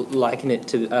Jews liken it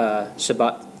to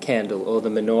Shabbat candle, or the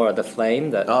menorah, the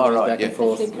flame that goes back and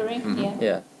forth. Flickering,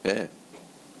 Yeah.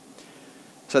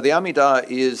 So the Amidah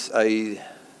is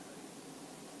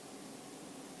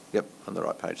on the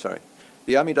right page, sorry.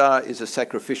 The Amidah is a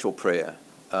sacrificial prayer.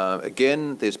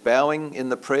 Again, there's bowing in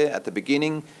the prayer at the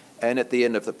beginning and at the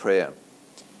end of the prayer.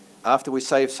 After we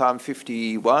say Psalm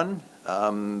 51,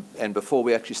 and before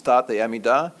we actually start the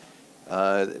Amidah,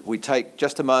 we take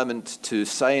just a moment to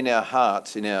say in our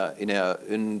hearts, in our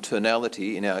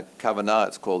internality, in our kavanah,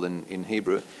 it's called in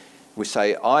Hebrew, we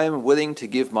say, I am willing to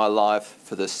give my life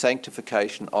for the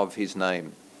sanctification of his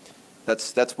name.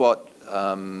 That's what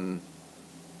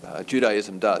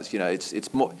Judaism does.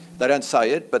 It's more, they don't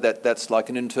say it, but that's like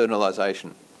an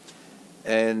internalization.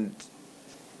 And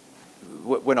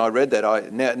when I read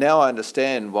that, now I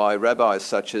understand why rabbis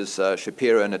such as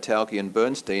Shapiro, Natalki and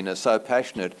Bernstein are so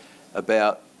passionate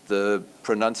about the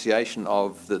pronunciation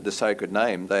of the sacred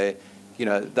name. They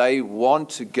want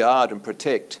to guard and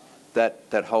protect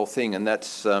that whole thing, and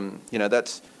that's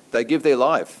they give their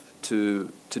life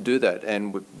to do that.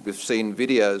 And we've seen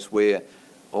videos where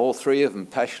all 3 of them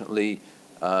passionately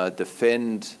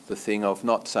defend the thing of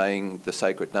not saying the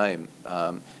sacred name,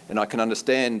 and I can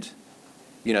understand,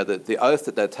 the oath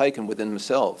that they've taken within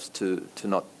themselves to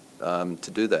not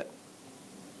to do that.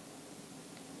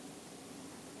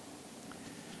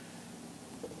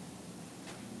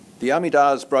 The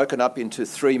Amidah is broken up into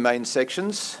 3 main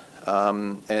sections,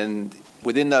 and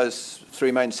within those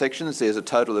 3 main sections there's a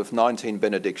total of 19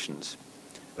 benedictions.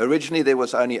 Originally there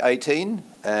was only 18,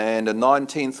 and a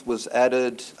 19th was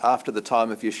added after the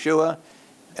time of Yeshua,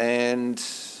 and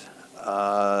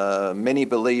many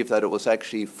believe that it was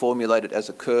actually formulated as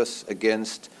a curse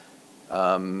against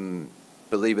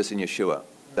believers in Yeshua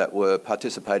that were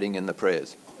participating in the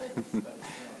prayers.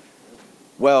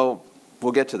 Well,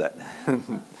 we'll get to that.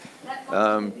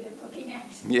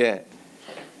 Yeah.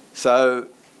 So,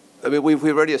 I mean, we've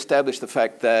already established the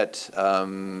fact that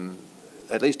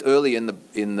at least early in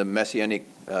the Messianic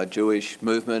Jewish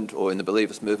movement, or in the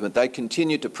believers movement, they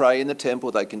continued to pray in the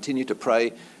temple. They continued to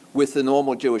pray with the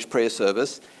normal Jewish prayer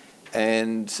service,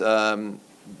 and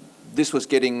this was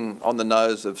getting on the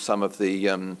nose of some of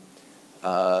the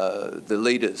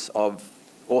leaders of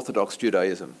Orthodox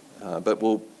Judaism. But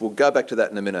we'll go back to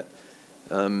that in a minute.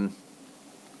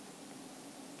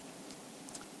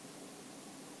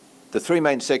 The 3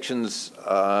 main sections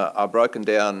are broken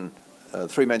down.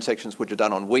 3 main sections which are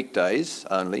done on weekdays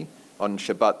only. On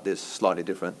Shabbat, they're slightly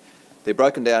different. They're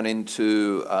broken down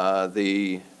into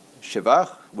the Shevach,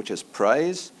 which is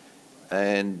praise,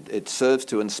 and it serves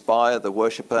to inspire the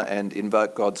worshipper and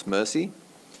invoke God's mercy.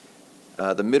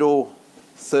 The middle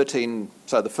 13,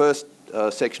 so the first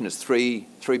section is three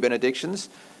benedictions.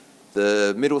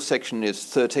 The middle section is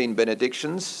 13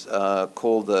 benedictions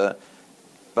called the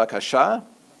Bakashah,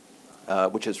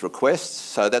 which is requests.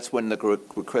 So that's when the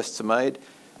requests are made.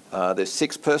 There's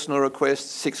 6 personal requests,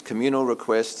 6 communal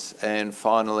requests, and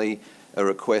finally a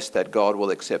request that God will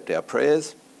accept our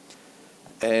prayers.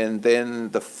 And then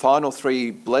the final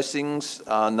three blessings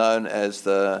are known as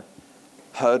the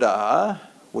Hoda'ah,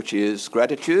 which is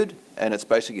gratitude, and it's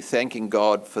basically thanking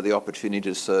God for the opportunity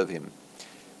to serve him,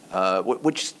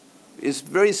 which is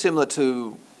very similar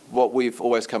to what we've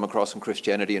always come across in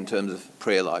Christianity in terms of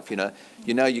prayer life.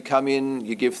 You come in,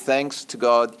 you give thanks to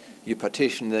God, you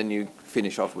petition, then you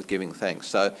finish off with giving thanks.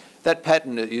 So that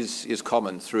pattern is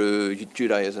common through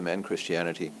Judaism and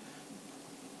Christianity.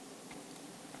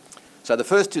 So the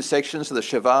first two sections, the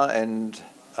Sheva and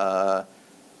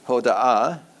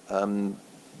Hoda'ah,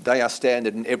 they are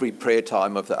standard in every prayer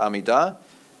time of the Amidah.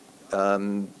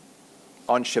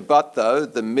 On Shabbat, though,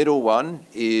 the middle one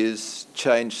is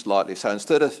changed slightly. So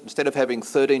instead of having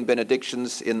 13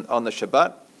 benedictions on the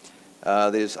Shabbat,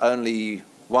 there's only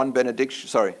one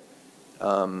benediction.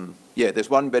 There's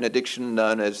one benediction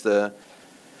known as the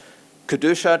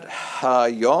Kedushat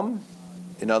HaYom,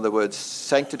 in other words,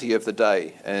 sanctity of the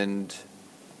day. And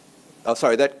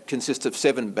that consists of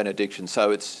 7 benedictions.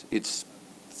 So it's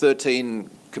 13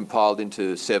 compiled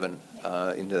into 7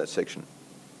 into that section.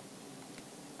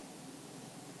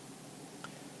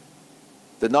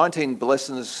 The 19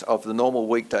 blessings of the normal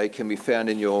weekday can be found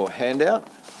in your handout.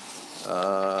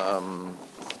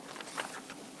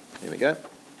 Here we go.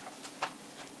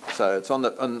 So it's on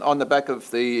the back of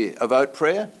the vote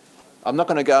prayer. I'm not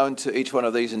going to go into each one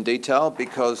of these in detail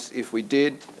because if we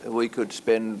did, we could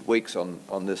spend weeks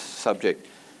on this subject.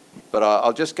 But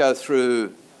I'll just go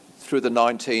through the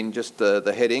 19, just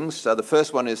the headings. So the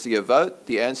first one is the vote,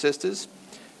 the ancestors,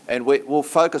 and we'll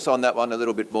focus on that one a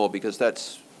little bit more because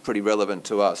that's pretty relevant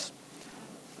to us.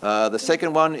 The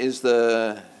second one is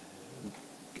the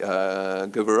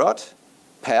Gevurot,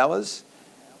 powers,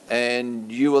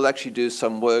 and you will actually do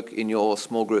some work in your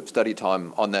small group study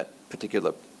time on that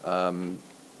particular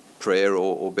prayer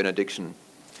or benediction.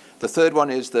 The third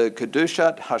one is the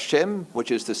Kedushat Hashem,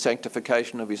 which is the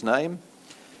sanctification of his name.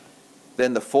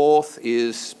 Then the fourth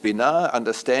is Binah,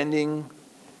 understanding,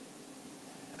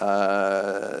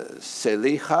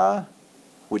 Selicha,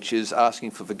 which is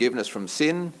asking for forgiveness from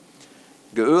sin,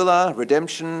 Geula,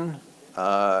 redemption,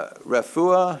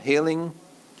 Refuah, healing,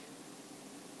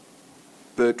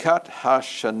 Birkat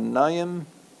Hashanayim,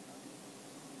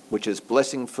 which is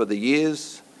blessing for the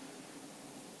years,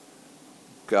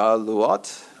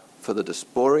 Galuot, for the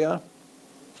diaspora,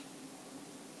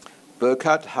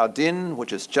 Birkat Hadin,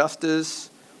 which is justice,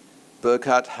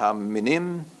 Birkat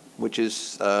Haminim, which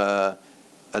is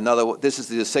this is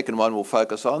the second one we'll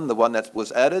focus on, the one that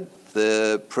was added,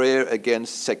 the prayer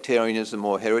against sectarianism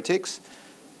or heretics,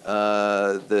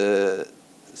 the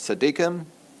Tzaddikim,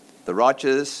 the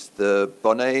righteous, the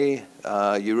Bonei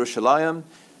Yerushalayim,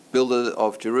 builder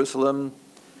of Jerusalem,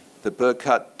 the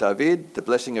Birkat David, the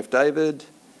blessing of David,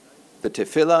 the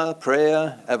Tefillah,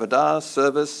 prayer, Avodah,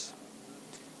 service.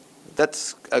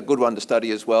 That's a good one to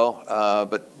study as well,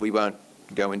 but we won't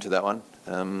go into that one.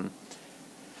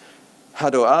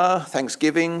 Hadoah,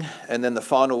 thanksgiving, and then the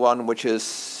final one, which is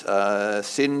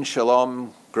Sin,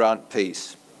 Shalom, grant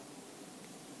peace.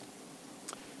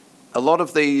 A lot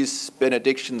of these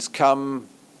benedictions come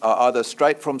either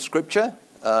straight from Scripture,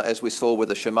 as we saw with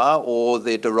the Shema, or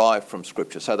they're derived from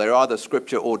Scripture. So they're either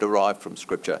Scripture or derived from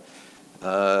Scripture.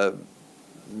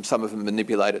 Some of them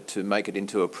manipulate it to make it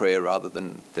into a prayer rather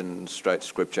than straight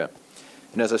Scripture.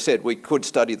 And as I said, we could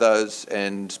study those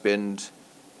and spend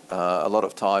a lot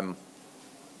of time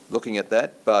looking at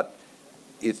that, but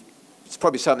it's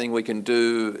probably something we can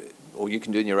do, or you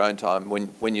can do in your own time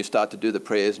when you start to do the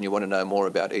prayers and you want to know more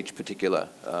about each particular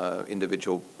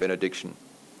individual benediction.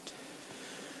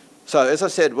 So as I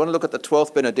said, we want to look at the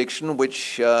 12th benediction,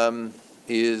 which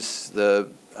is the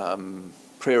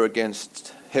prayer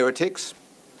against heretics.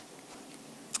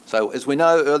 So as we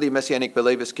know, early Messianic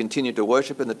believers continued to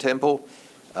worship in the temple,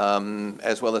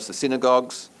 as well as the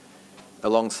synagogues,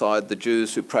 alongside the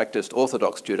Jews who practiced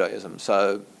Orthodox Judaism.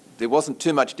 So there wasn't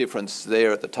too much difference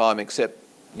there at the time, except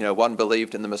one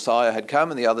believed in the Messiah had come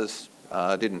and the others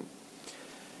didn't.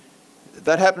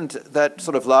 That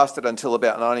sort of lasted until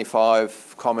about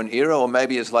 95 Common Era, or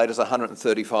maybe as late as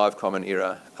 135 Common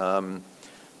Era.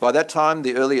 By that time,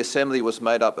 the early assembly was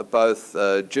made up of both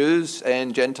Jews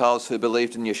and Gentiles who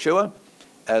believed in Yeshua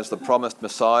as the promised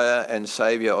Messiah and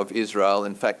Saviour of Israel,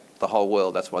 in fact, the whole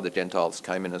world. That's why the Gentiles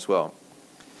came in as well.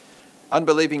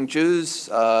 Unbelieving Jews,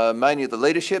 mainly the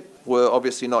leadership, were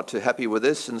obviously not too happy with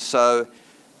this, and so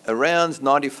around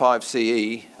 95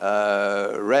 CE,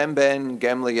 Ramban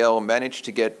Gamliel managed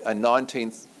to get a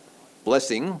 19th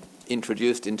blessing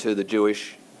introduced into the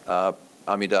Jewish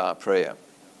Amidah prayer.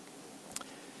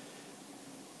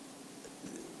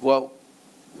 Well,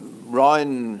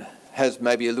 Ryan has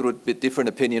maybe a little bit different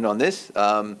opinion on this.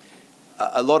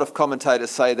 A lot of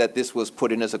commentators say that this was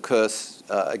put in as a curse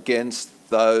against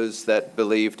those that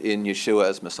believed in Yeshua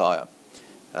as Messiah.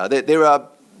 There are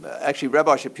actually,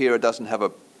 Rabbi Shapiro doesn't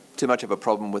have too much of a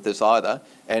problem with this either,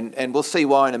 and we'll see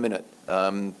why in a minute.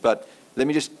 But let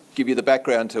me just give you the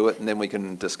background to it, and then we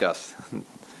can discuss.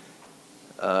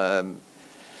 Rabban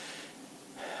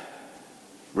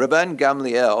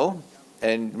Gamliel,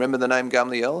 and remember the name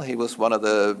Gamliel? He was one of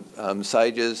the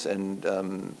sages, and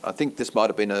I think this might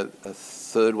have been a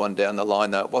third one down the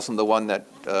line, though. It wasn't the one that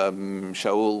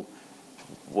Shaul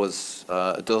was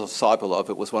a disciple of.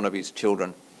 It was one of his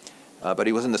children. But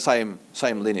he was in the same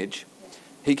lineage.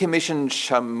 He commissioned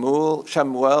Shmuel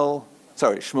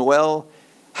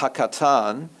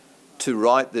Hakatan to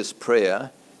write this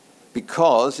prayer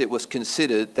because it was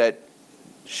considered that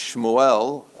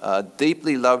Shmuel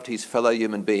deeply loved his fellow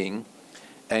human being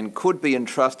and could be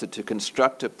entrusted to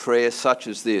construct a prayer such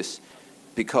as this,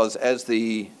 because as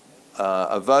the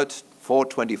Avot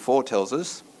 4:24 tells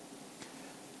us,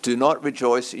 do not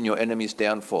rejoice in your enemy's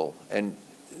downfall. And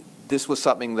this was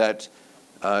something that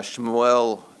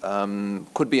Shmuel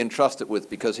could be entrusted with,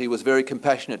 because he was very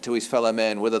compassionate to his fellow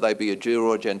man, whether they be a Jew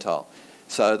or a Gentile.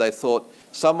 So they thought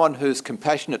someone who's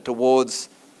compassionate towards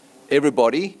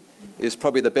everybody is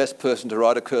probably the best person to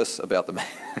write a curse about them.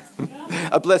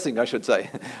 A blessing, I should say,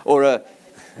 or a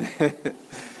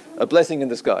blessing in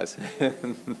disguise.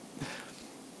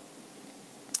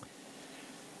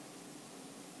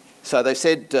 So they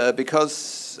said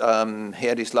because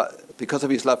because of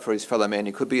his love for his fellow man,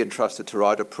 he could be entrusted to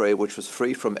write a prayer which was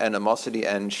free from animosity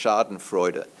and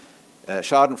Schadenfreude.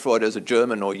 Schadenfreude is a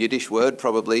German or Yiddish word,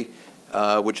 probably,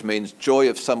 which means joy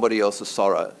of somebody else's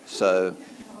sorrow. So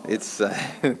it's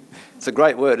it's a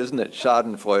great word, isn't it?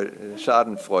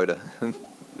 Schadenfreude.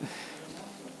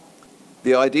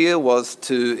 The idea was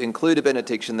to include a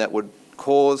benediction that would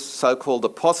cause so-called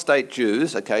apostate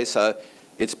Jews. Okay, so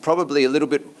it's probably a little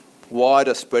bit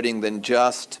wider spreading than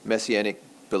just Messianic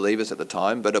believers at the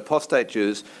time, but apostate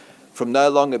Jews from no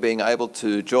longer being able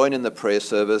to join in the prayer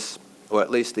service, or at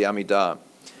least the Amidah.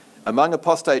 Among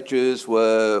apostate Jews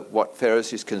were what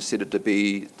Pharisees considered to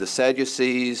be the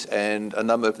Sadducees and a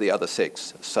number of the other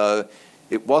sects. So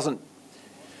it wasn't,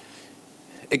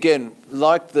 again,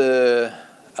 like the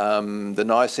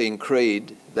Nicene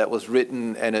Creed that was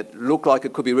written, and it looked like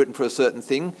it could be written for a certain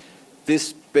thing.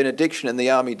 This benediction in the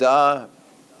Amidah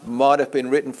might have been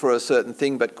written for a certain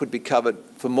thing, but could be covered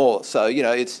for more. So, you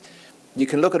know, you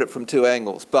can look at it from two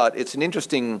angles, but it's an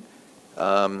interesting,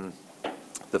 the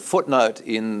footnote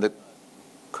in the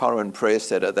Koran prayer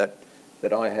setter that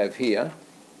I have here,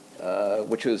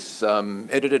 which was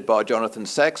edited by Jonathan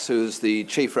Sacks, who's the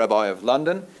chief rabbi of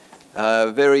London,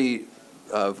 very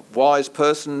wise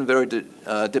person, very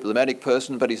diplomatic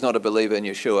person, but he's not a believer in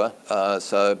Yeshua.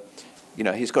 So, you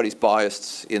know, he's got his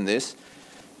bias in this.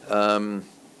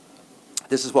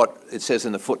 This is what it says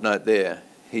in the footnote there.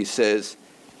 He says,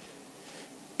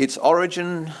 its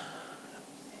original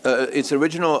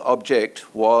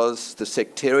object was the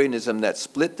sectarianism that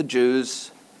split the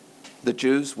Jews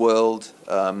world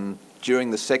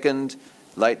during the second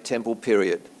late Second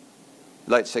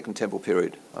Temple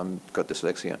period. I've got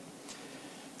dyslexia.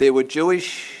 There were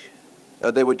Jews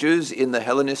in the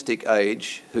Hellenistic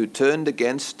age who turned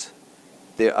against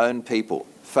their own people.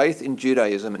 Faith in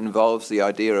Judaism involves the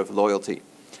idea of loyalty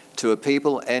to a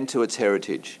people and to its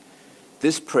heritage.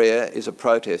 This prayer is a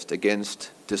protest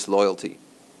against disloyalty.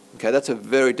 Okay, that's a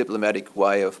very diplomatic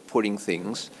way of putting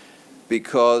things,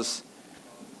 because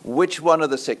which one of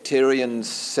the sectarian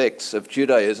sects of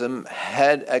Judaism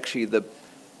had actually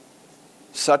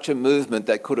such a movement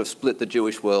that could have split the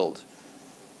Jewish world?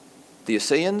 The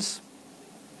Essenes?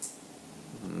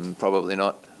 Probably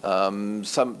not.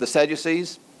 The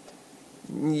Sadducees?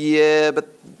 Yeah, but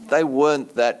they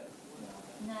weren't that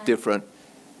different.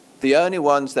 The only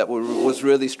ones that was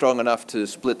really strong enough to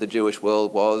split the Jewish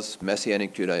world was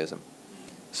Messianic Judaism.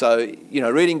 So, you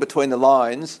know, reading between the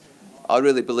lines, I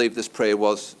really believe this prayer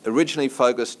was originally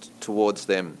focused towards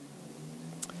them.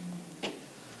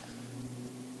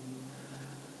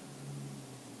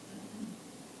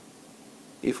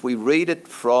 If we read it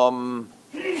from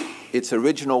its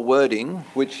original wording,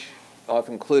 which I've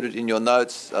included in your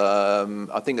notes,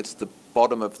 I think it's the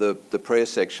bottom of the prayer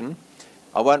section.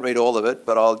 I won't read all of it,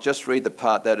 but I'll just read the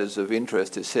part that is of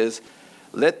interest. It says,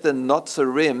 let the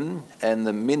Notzarim and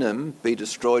the Minim be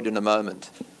destroyed in a moment.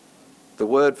 The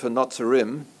word for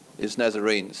Notzarim is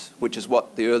Nazarenes, which is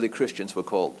what the early Christians were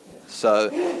called. So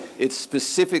it's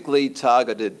specifically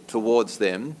targeted towards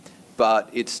them, but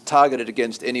it's targeted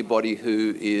against anybody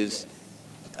who is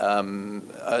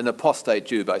an apostate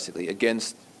Jew, basically,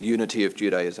 against unity of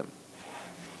Judaism.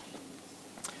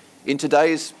 In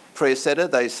today's prayer setter,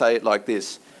 they say it like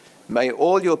this: "May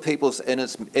all your people's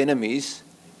enemies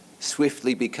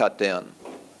swiftly be cut down."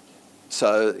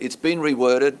 So it's been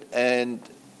reworded, and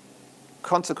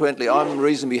consequently I'm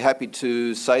reasonably happy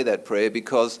to say that prayer,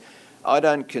 because I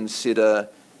don't consider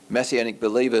Messianic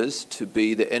believers to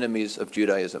be the enemies of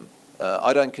Judaism.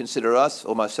 I don't consider us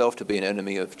or myself to be an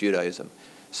enemy of Judaism.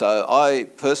 So I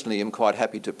personally am quite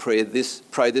happy to pray this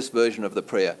version of the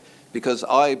prayer, because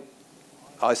I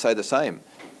say the same.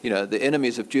 You know, the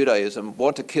enemies of Judaism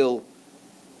want to kill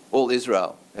all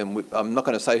Israel. And I'm not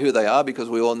going to say who they are, because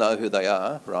we all know who they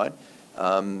are, right?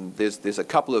 There's a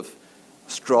couple of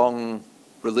strong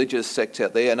religious sects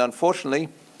out there. And unfortunately,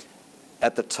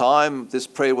 at the time this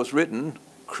prayer was written,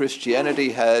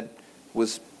 Christianity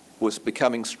was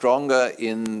becoming stronger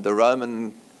in the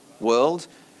Roman world.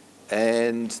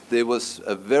 And there was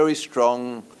a very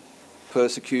strong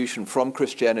persecution from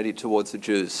Christianity towards the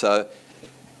Jews. So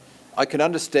I can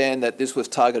understand that this was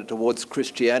targeted towards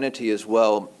Christianity as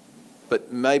well,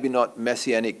 but maybe not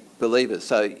Messianic believers.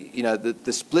 So, you know,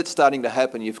 the split's starting to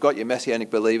happen. You've got your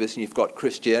Messianic believers, and you've got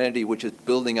Christianity, which is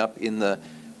building up in the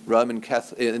Roman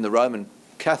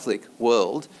Catholic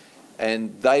world,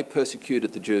 and they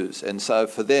persecuted the Jews. And so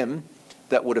for them,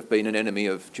 that would have been an enemy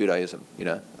of Judaism, you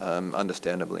know,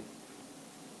 understandably.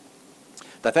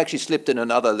 They've actually slipped in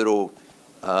another little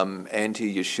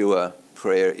anti-Yeshua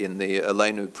prayer in the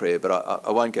Elenu prayer, but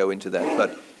I won't go into that.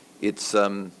 But it's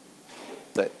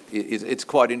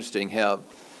quite interesting how,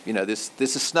 you know, this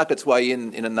has snuck its way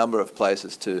in a number of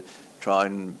places to try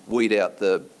and weed out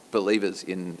the believers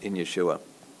in Yeshua.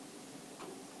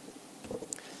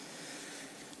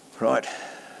 Right.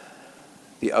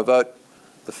 The Avot,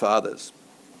 the fathers.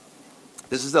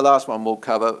 This is the last one we'll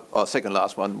cover, or second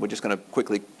last one. We're just going to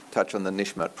quickly touch on the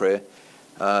Nishmat prayer.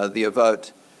 The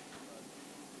Avot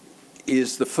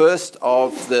is the first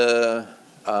of the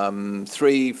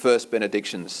three first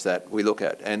benedictions that we look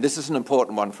at. And this is an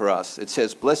important one for us. It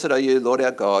says, "Blessed are you, Lord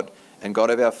our God, and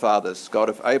God of our fathers, God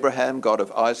of Abraham, God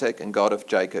of Isaac, and God of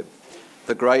Jacob,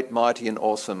 the great, mighty, and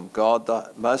awesome God,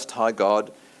 the Most High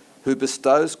God, who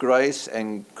bestows grace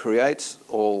and creates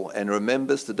all and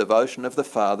remembers the devotion of the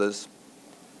fathers,"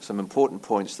 some important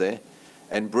points there,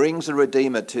 "and brings a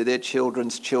Redeemer to their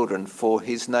children's children for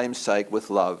his name's sake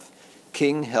with love.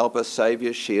 King, helper,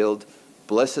 Saviour, shield,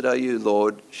 blessed are you,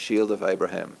 Lord, shield of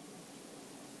Abraham."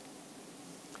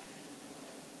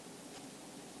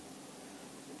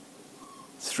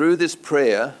 Through this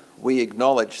prayer, we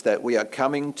acknowledge that we are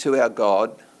coming to our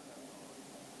God,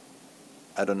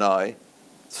 Adonai,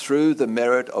 through the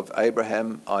merit of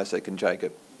Abraham, Isaac, and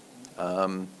Jacob.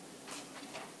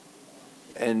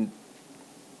 And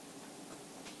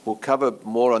we'll cover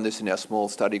more on this in our small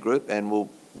study group, and we'll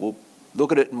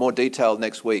look at it in more detail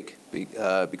next week,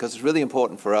 because it's really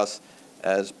important for us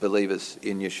as believers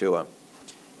in Yeshua.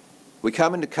 We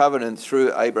come into covenant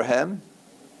through Abraham.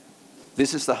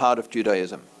 This is the heart of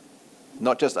Judaism.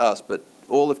 Not just us, but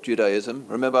all of Judaism.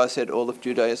 Remember I said all of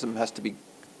Judaism has to be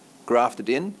grafted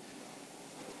in?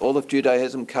 All of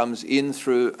Judaism comes in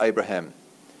through Abraham.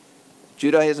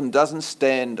 Judaism doesn't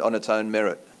stand on its own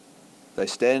merit.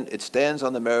 It stands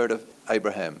on the merit of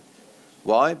Abraham.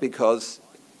 Why? Because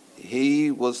he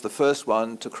was the first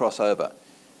one to cross over.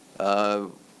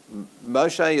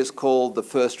 Moshe is called the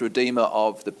first redeemer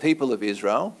of the people of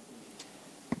Israel,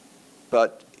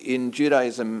 but in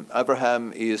Judaism,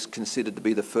 Abraham is considered to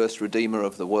be the first redeemer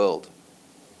of the world.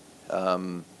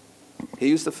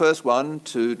 He was the first one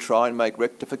to try and make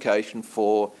rectification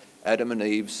for Adam and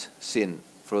Eve's sin,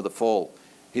 for the fall.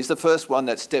 He's the first one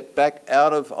that stepped back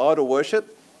out of idol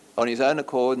worship on his own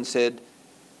accord and said,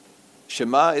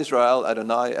 "Shema Israel,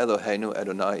 Adonai Eloheinu,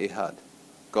 Adonai Echad."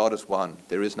 God is one,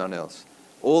 there is none else.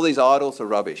 All these idols are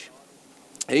rubbish.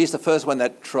 He's the first one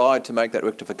that tried to make that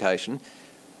rectification.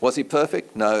 Was he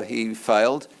perfect? No, he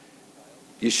failed.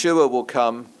 Yeshua will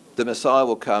come, the Messiah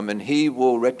will come, and he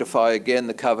will rectify again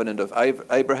the covenant of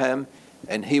Abraham,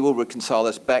 and he will reconcile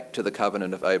us back to the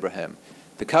covenant of Abraham.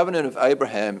 The covenant of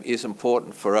Abraham is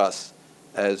important for us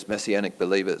as Messianic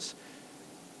believers.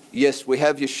 Yes, we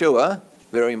have Yeshua,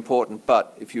 very important,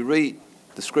 but if you read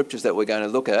the scriptures that we're going to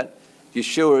look at,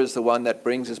 Yeshua is the one that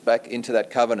brings us back into that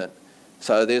covenant.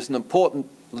 So there's an important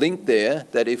link there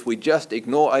that if we just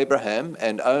ignore Abraham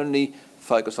and only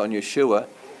focus on Yeshua,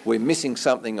 we're missing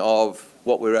something of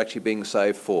what we're actually being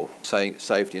saved for,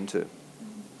 saved into.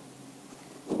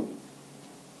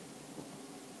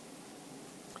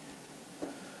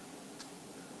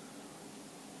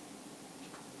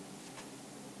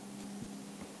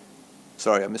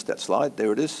 Sorry, I missed that slide.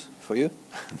 There it is for you.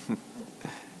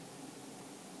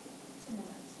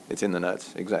 It's in the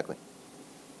notes, exactly.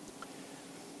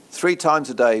 3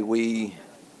 times a day we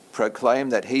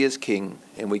proclaim that he is king,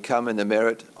 and we come in the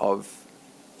merit of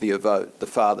the Avot, the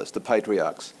fathers, the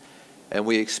patriarchs. And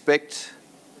we expect,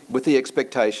 with the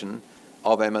expectation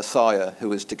of a Messiah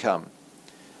who is to come.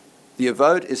 The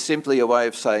Avot is simply a way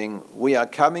of saying we are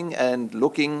coming and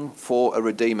looking for a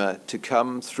Redeemer to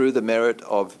come through the merit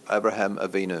of Abraham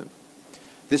Avinu.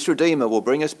 This Redeemer will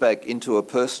bring us back into a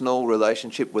personal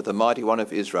relationship with the Mighty One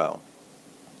of Israel.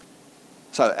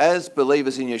 So as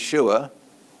believers in Yeshua,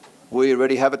 we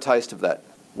already have a taste of that.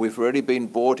 We've already been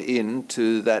brought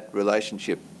into that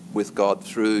relationship with God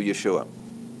through Yeshua.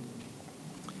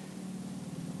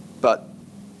 But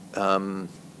the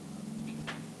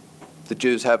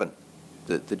Jews haven't.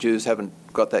 The Jews haven't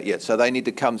got that yet. So they need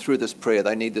to come through this prayer.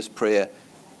 They need this prayer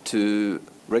to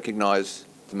recognize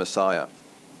the Messiah.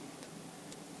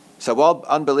 So while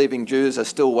unbelieving Jews are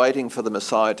still waiting for the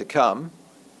Messiah to come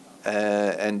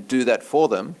and do that for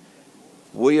them,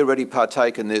 we already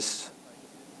partake in this,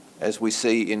 as we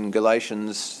see in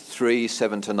Galatians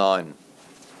 3:7-9.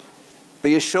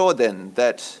 Be assured then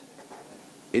that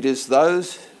it is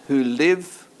those who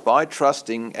live by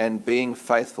trusting and being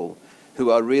faithful who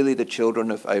are really the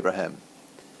children of Abraham.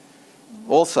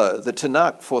 Also, the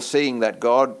Tanakh, foreseeing that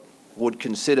God would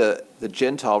consider the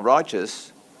Gentile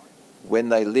righteous when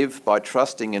they live by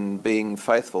trusting and being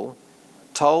faithful,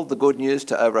 told the good news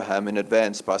to Abraham in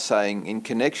advance by saying, in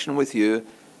connection with you,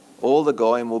 all the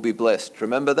Goyim will be blessed.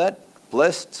 Remember that?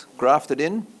 Blessed, grafted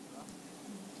in.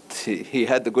 He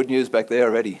had the good news back there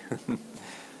already.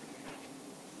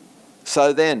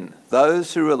 So then,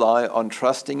 those who rely on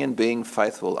trusting and being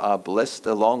faithful are blessed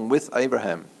along with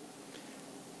Abraham,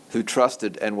 who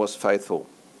trusted and was faithful.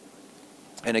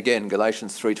 And again,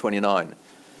 Galatians 3:29.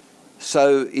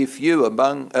 So if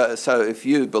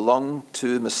you belong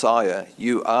to Messiah,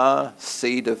 you are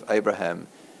seed of Abraham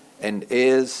and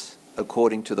heirs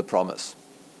according to the promise.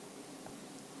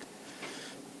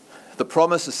 The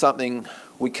promise is something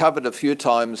we covered a few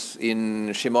times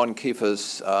in Shimon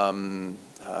Kiefer's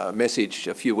message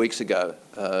a few weeks ago,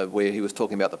 where he was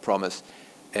talking about the promise,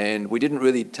 and we didn't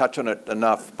really touch on it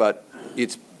enough, but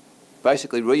it's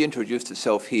basically reintroduced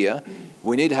itself here.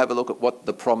 We need to have a look at what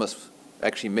the promise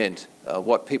actually meant,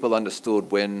 what people understood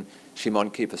when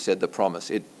Shimon Kiefer said the promise.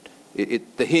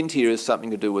 The hint here is something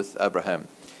to do with Abraham,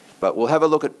 but we'll have a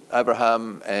look at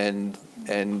Abraham and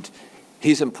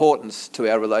his importance to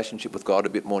our relationship with God a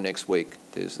bit more next week.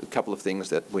 There's a couple of things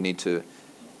that we need to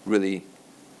really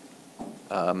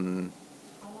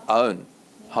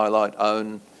highlight,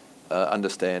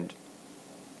 understand.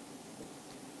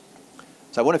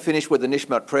 So I want to finish with the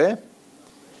Nishmat prayer.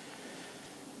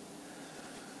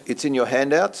 It's in your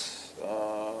handouts.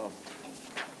 I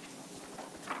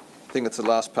think it's the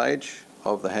last page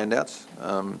of the handouts.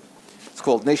 It's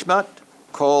called Nishmat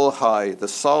Kol Hai, the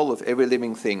soul of every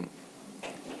living thing.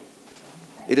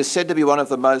 It is said to be one of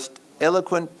the most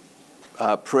eloquent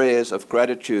prayers of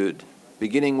gratitude,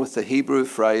 beginning with the Hebrew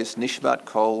phrase Nishmat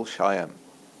Kol Shaya,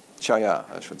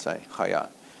 Chaya,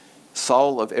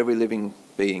 soul of every living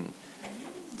being.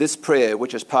 This prayer,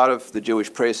 which is part of the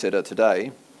Jewish prayer Seder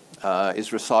today,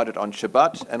 is recited on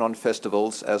Shabbat and on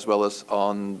festivals, as well as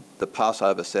on the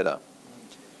Passover Seder.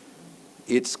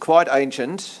 It's quite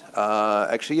ancient.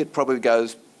 Actually, it probably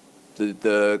goes,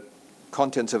 the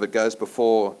contents of it goes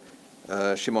before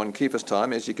Shimon Kiefer's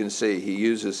time. As you can see, he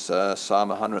uses Psalm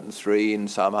 103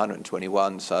 and Psalm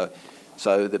 121. So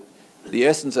the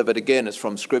essence of it again is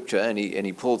from Scripture, and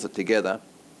he pulls it together.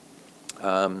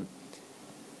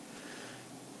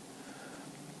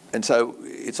 And so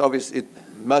it's obvious. It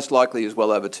most likely is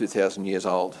well over 2,000 years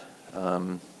old.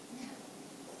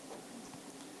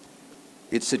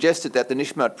 It's suggested that the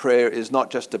Nishmat prayer is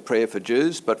not just a prayer for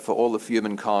Jews, but for all of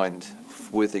humankind,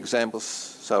 with examples.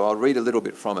 So I'll read a little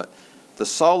bit from it. The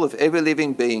soul of every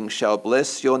living being shall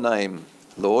bless your name,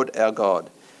 Lord our God,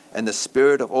 and the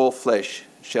spirit of all flesh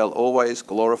shall always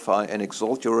glorify and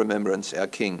exalt your remembrance, our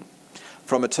King.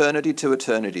 From eternity to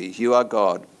eternity, you are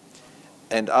God,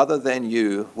 and other than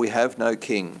you we have no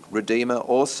King, Redeemer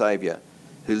or Saviour,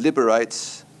 who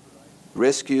liberates,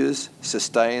 rescues,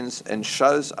 sustains, and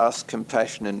shows us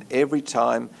compassion in every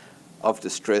time of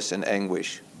distress and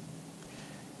anguish.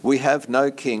 We have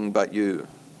no King but you,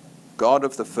 God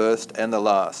of the first and the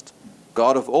last,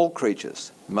 God of all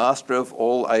creatures, Master of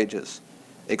all ages,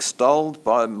 extolled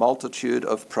by a multitude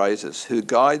of praises, who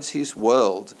guides his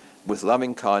world with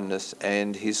loving kindness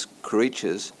and his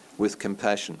creatures with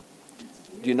compassion.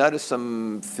 Do you notice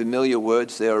some familiar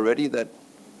words there already that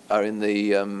are in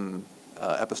the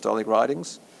apostolic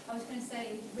writings. I was going to say,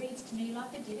 it reads to me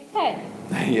like a dedicate.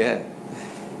 Yeah.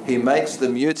 He makes the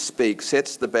mute speak,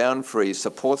 sets the bound free,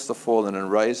 supports the fallen,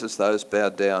 and raises those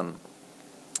bowed down.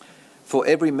 For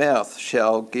every mouth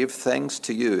shall give thanks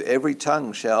to you, every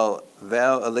tongue shall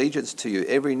vow allegiance to you,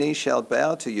 every knee shall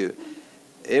bow to you,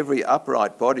 every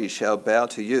upright body shall bow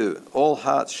to you, all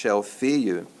hearts shall fear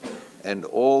you, and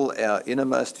all our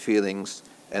innermost feelings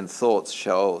and thoughts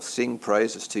shall sing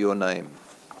praises to your name.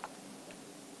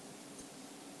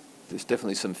 There's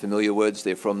definitely some familiar words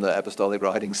there from the apostolic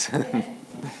writings.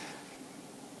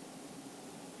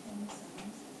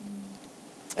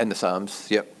 And the Psalms,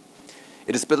 yep.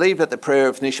 It is believed that the prayer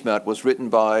of Nishmat was written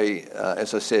by,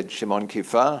 as I said, Shimon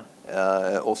Kippur,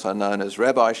 also known as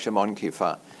Rabbi Shimon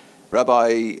Kippur.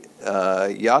 Rabbi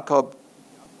Jacob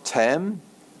Tam,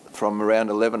 from around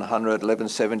 1100,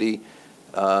 1170,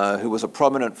 who was a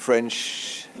prominent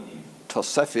French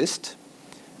Tosafist.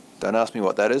 Don't ask me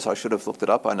what that is. I should have looked it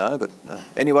up, I know. But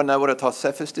anyone know what a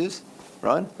Tosafist is?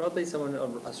 Ryan? Probably someone,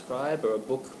 a scribe or a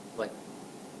book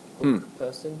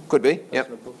person. Could be, Person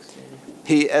yep. of books, maybe.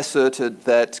 He asserted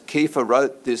that Kiefer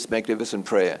wrote this magnificent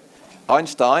prayer.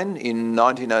 Einstein, in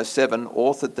 1907,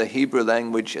 authored the Hebrew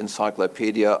language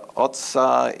encyclopedia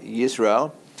Otzar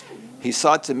Yisrael. He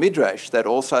cites a midrash that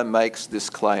also makes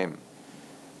this claim.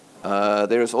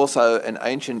 There is also an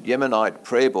ancient Yemenite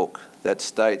prayer book that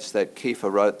states that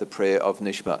Kiefer wrote the prayer of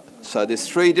Nishmat. So there's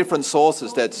 3 different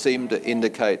sources that seem to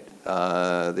indicate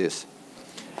this.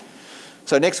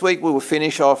 So next week we will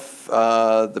finish off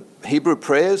the Hebrew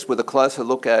prayers with a closer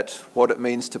look at what it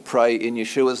means to pray in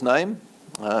Yeshua's name.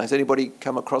 Has anybody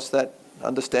come across that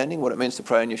understanding, what it means to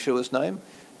pray in Yeshua's name?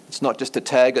 It's not just a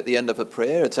tag at the end of a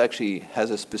prayer, it actually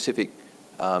has a specific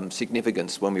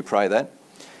significance when we pray that.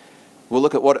 We'll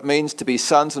look at what it means to be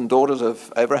sons and daughters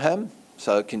of Abraham,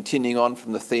 so continuing on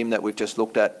from the theme that we've just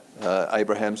looked at,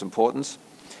 Abraham's importance.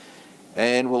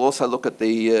 And we'll also look at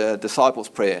the disciples'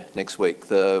 prayer next week,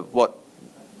 what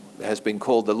has been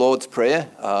called the Lord's Prayer,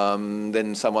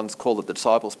 then someone's called it the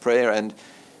disciples' prayer, and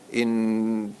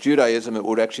in Judaism it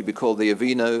would actually be called the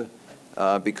Avinu,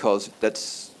 because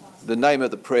that's the name of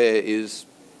the prayer is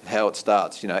how it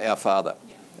starts, our Father.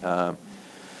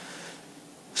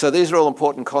 So these are all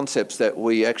important concepts that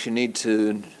we actually need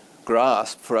to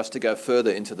grasp for us to go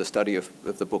further into the study of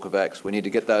the book of Acts. We need to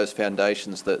get those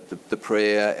foundations, the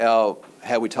prayer,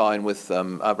 how we tie in with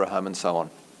Abraham and so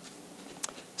on.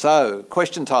 So,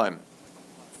 question time.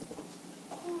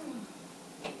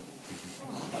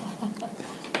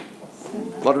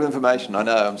 A lot of information, I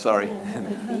know, I'm sorry.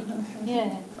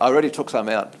 Yeah. I already took some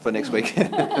out for next week.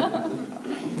 I've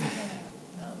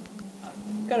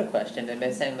got a question. It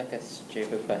may seem like a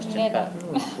stupid question, Never.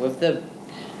 but with the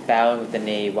bowing with the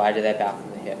knee, why do they bow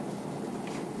from the hip?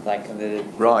 Like the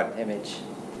Right. image.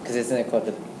 Because isn't it called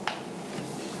the...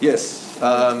 Yes,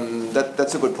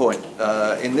 that's a good point.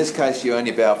 In this case, you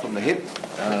only bow from the hip.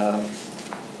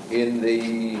 In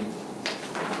the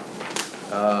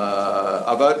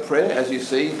Avot prayer, as you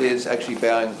see, there's actually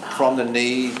bowing from the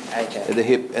knee to the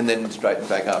hip and then straighten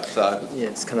back up. So Yeah,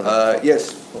 it's kind of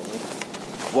yes.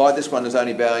 Why this one is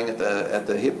only bowing at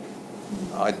the hip,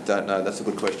 I don't know. That's a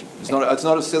good question. It's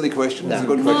not a silly question. No. It's a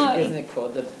good No. question. Isn't it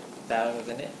called the bowing with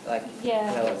the knee? Like, Yeah.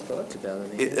 you know what it's called? to bow the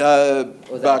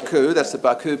knee. Baku, that's the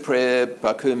Baku prayer.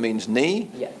 Baku means knee.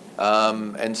 Yeah.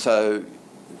 And so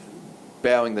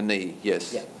bowing the knee,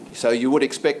 yes. Yeah. So you would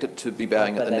expect it to be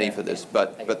bowing at But the they knee don't, for this, yeah.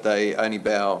 but they only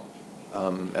bow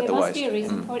at There the must waist. be a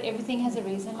reason for it. Everything has a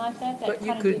reason like that. That But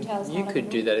kind of detail is you not could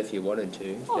do available. that if you wanted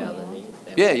to, Oh, bow the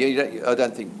yeah. knee. Yeah, I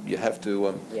don't think you have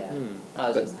to. Yeah. I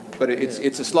was just... But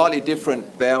it's a slightly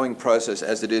different bowing process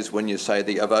as it is when you say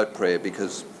the Avot prayer,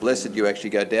 because blessed you actually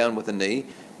go down with the knee,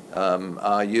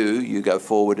 you go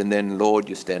forward, and then Lord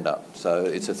you stand up. So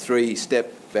it's a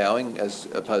 3-step bowing as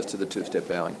opposed to the 2-step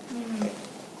bowing.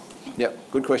 Yep,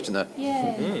 good question though.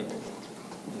 Yeah.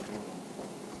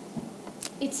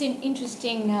 It's an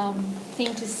interesting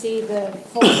thing to see the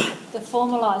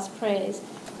formalised prayers.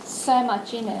 So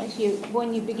much in it.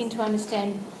 When you begin to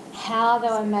understand how they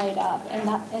were made up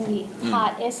and the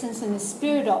heart essence and the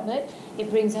spirit of it, it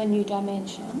brings a new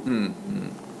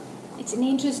dimension. It's an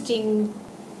interesting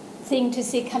thing to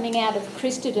see coming out of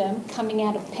Christendom, coming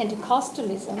out of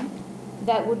Pentecostalism,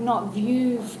 that would not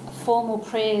view formal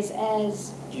prayers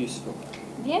as Useful.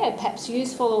 perhaps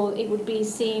useful, or it would be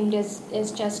seen as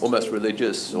just Almost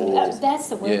religious, or that's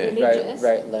the word, yeah. religious.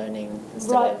 rote learning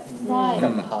instead Right, of right.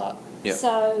 from the heart. Yeah.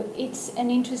 So it's an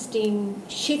interesting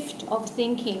shift of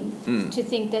thinking to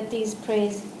think that these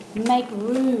prayers make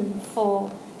room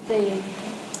for the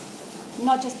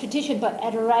not just petition but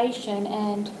adoration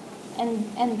and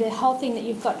and the whole thing that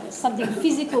you've got something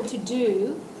physical to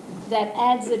do that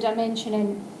adds a dimension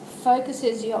and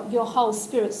focuses your whole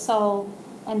spirit, soul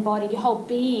and body, your whole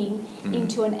being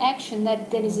into an action that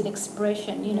then is an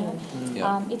expression, you know.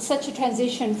 It's such a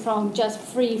transition from just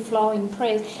free-flowing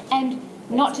prayers, and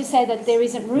not to say that there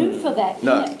isn't room for that in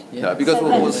it. No, because So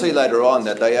we'll see later on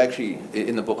that they actually,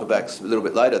 in the book of Acts a little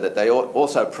bit later, that they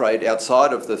also prayed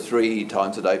outside of the 3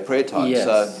 times a day prayer time. Yes.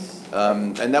 So,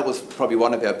 and that was probably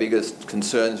one of our biggest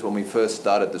concerns when we first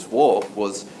started this walk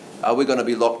was, are we going to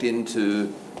be locked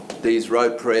into these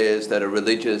rote prayers that are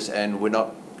religious and we're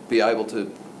not be able to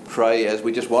pray as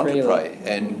we just want to pray?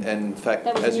 And in fact,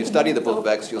 as you study the book of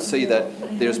Acts, you'll see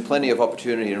that there's plenty of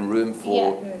opportunity and room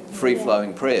for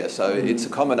free-flowing prayer. So it's a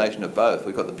combination of both.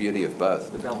 We've got the beauty of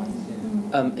both.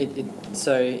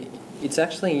 So it's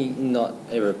actually not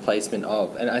a replacement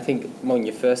of, and I think when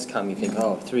you first come, you think,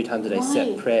 3 times a day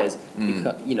set prayers,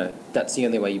 because, you know, that's the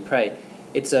only way you pray.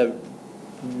 It's a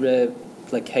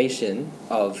replication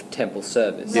of temple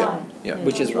service,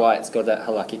 which is why it's got that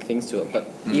halakhic things to it. But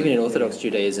even in Orthodox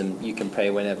Judaism, you can pray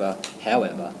whenever,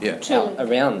 however,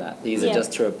 around that. These are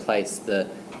just to replace the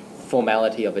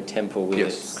formality of a temple with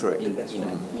its, correct. you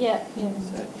know.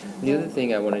 So The other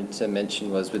thing I wanted to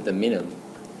mention was with the minim.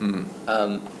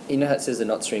 You know how it says the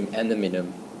not stream and the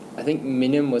minim? I think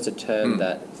minim was a term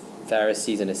that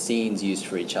Pharisees and Essenes used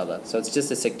for each other. So it's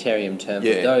just a sectarian term for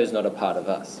those not a part of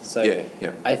us. So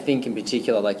I think in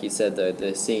particular, like you said, though,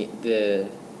 the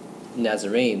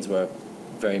Nazarenes were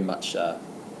very much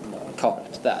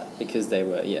copped that because they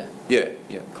were,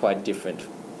 quite different.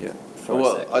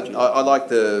 Well, I like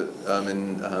the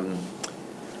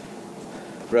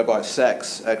Rabbi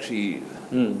Sachs actually.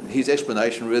 His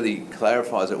explanation really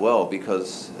clarifies it well,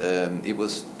 because it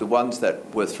was the ones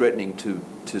that were threatening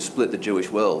to split the Jewish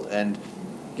world, and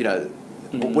you know,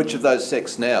 which of those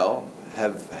sects now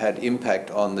have had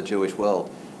impact on the Jewish world?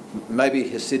 Maybe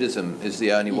Hasidism is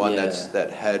the only one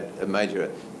that had a major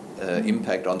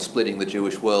impact on splitting the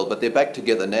Jewish world, but they're back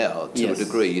together now to a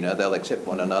degree. You know, they'll accept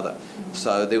one another.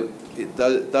 So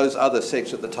those other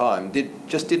sects at the time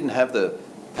didn't have the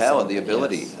power, the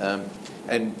ability.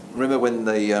 And remember when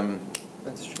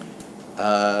That's true.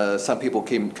 some people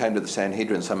came to the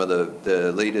Sanhedrin, some of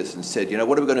the leaders, and said, you know,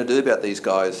 what are we going to do about these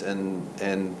guys? And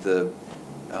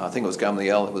I think it was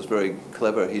Gamaliel, who was very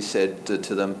clever. He said to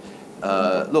them,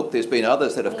 look, there's been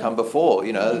others that have come before.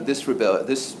 You know, this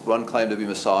one claimed to be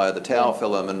Messiah, the Tower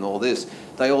Film, and all this.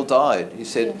 They all died. He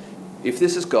said, if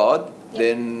this is God,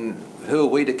 then who are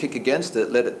we to kick against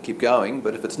it? Let it keep going.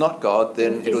 But if it's not God,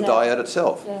 then it'll die out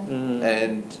itself.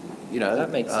 And you know,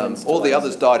 that makes sense all the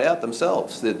others died out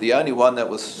themselves. The only one that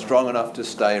was strong enough to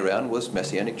stay around was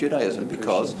Messianic Judaism,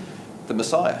 because the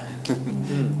Messiah.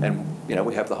 And you know,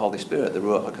 we have the Holy Spirit, the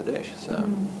Ruach HaKodesh. So.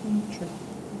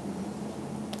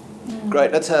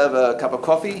 Great, let's have a cup of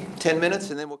coffee, 10 minutes,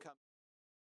 and then we'll come.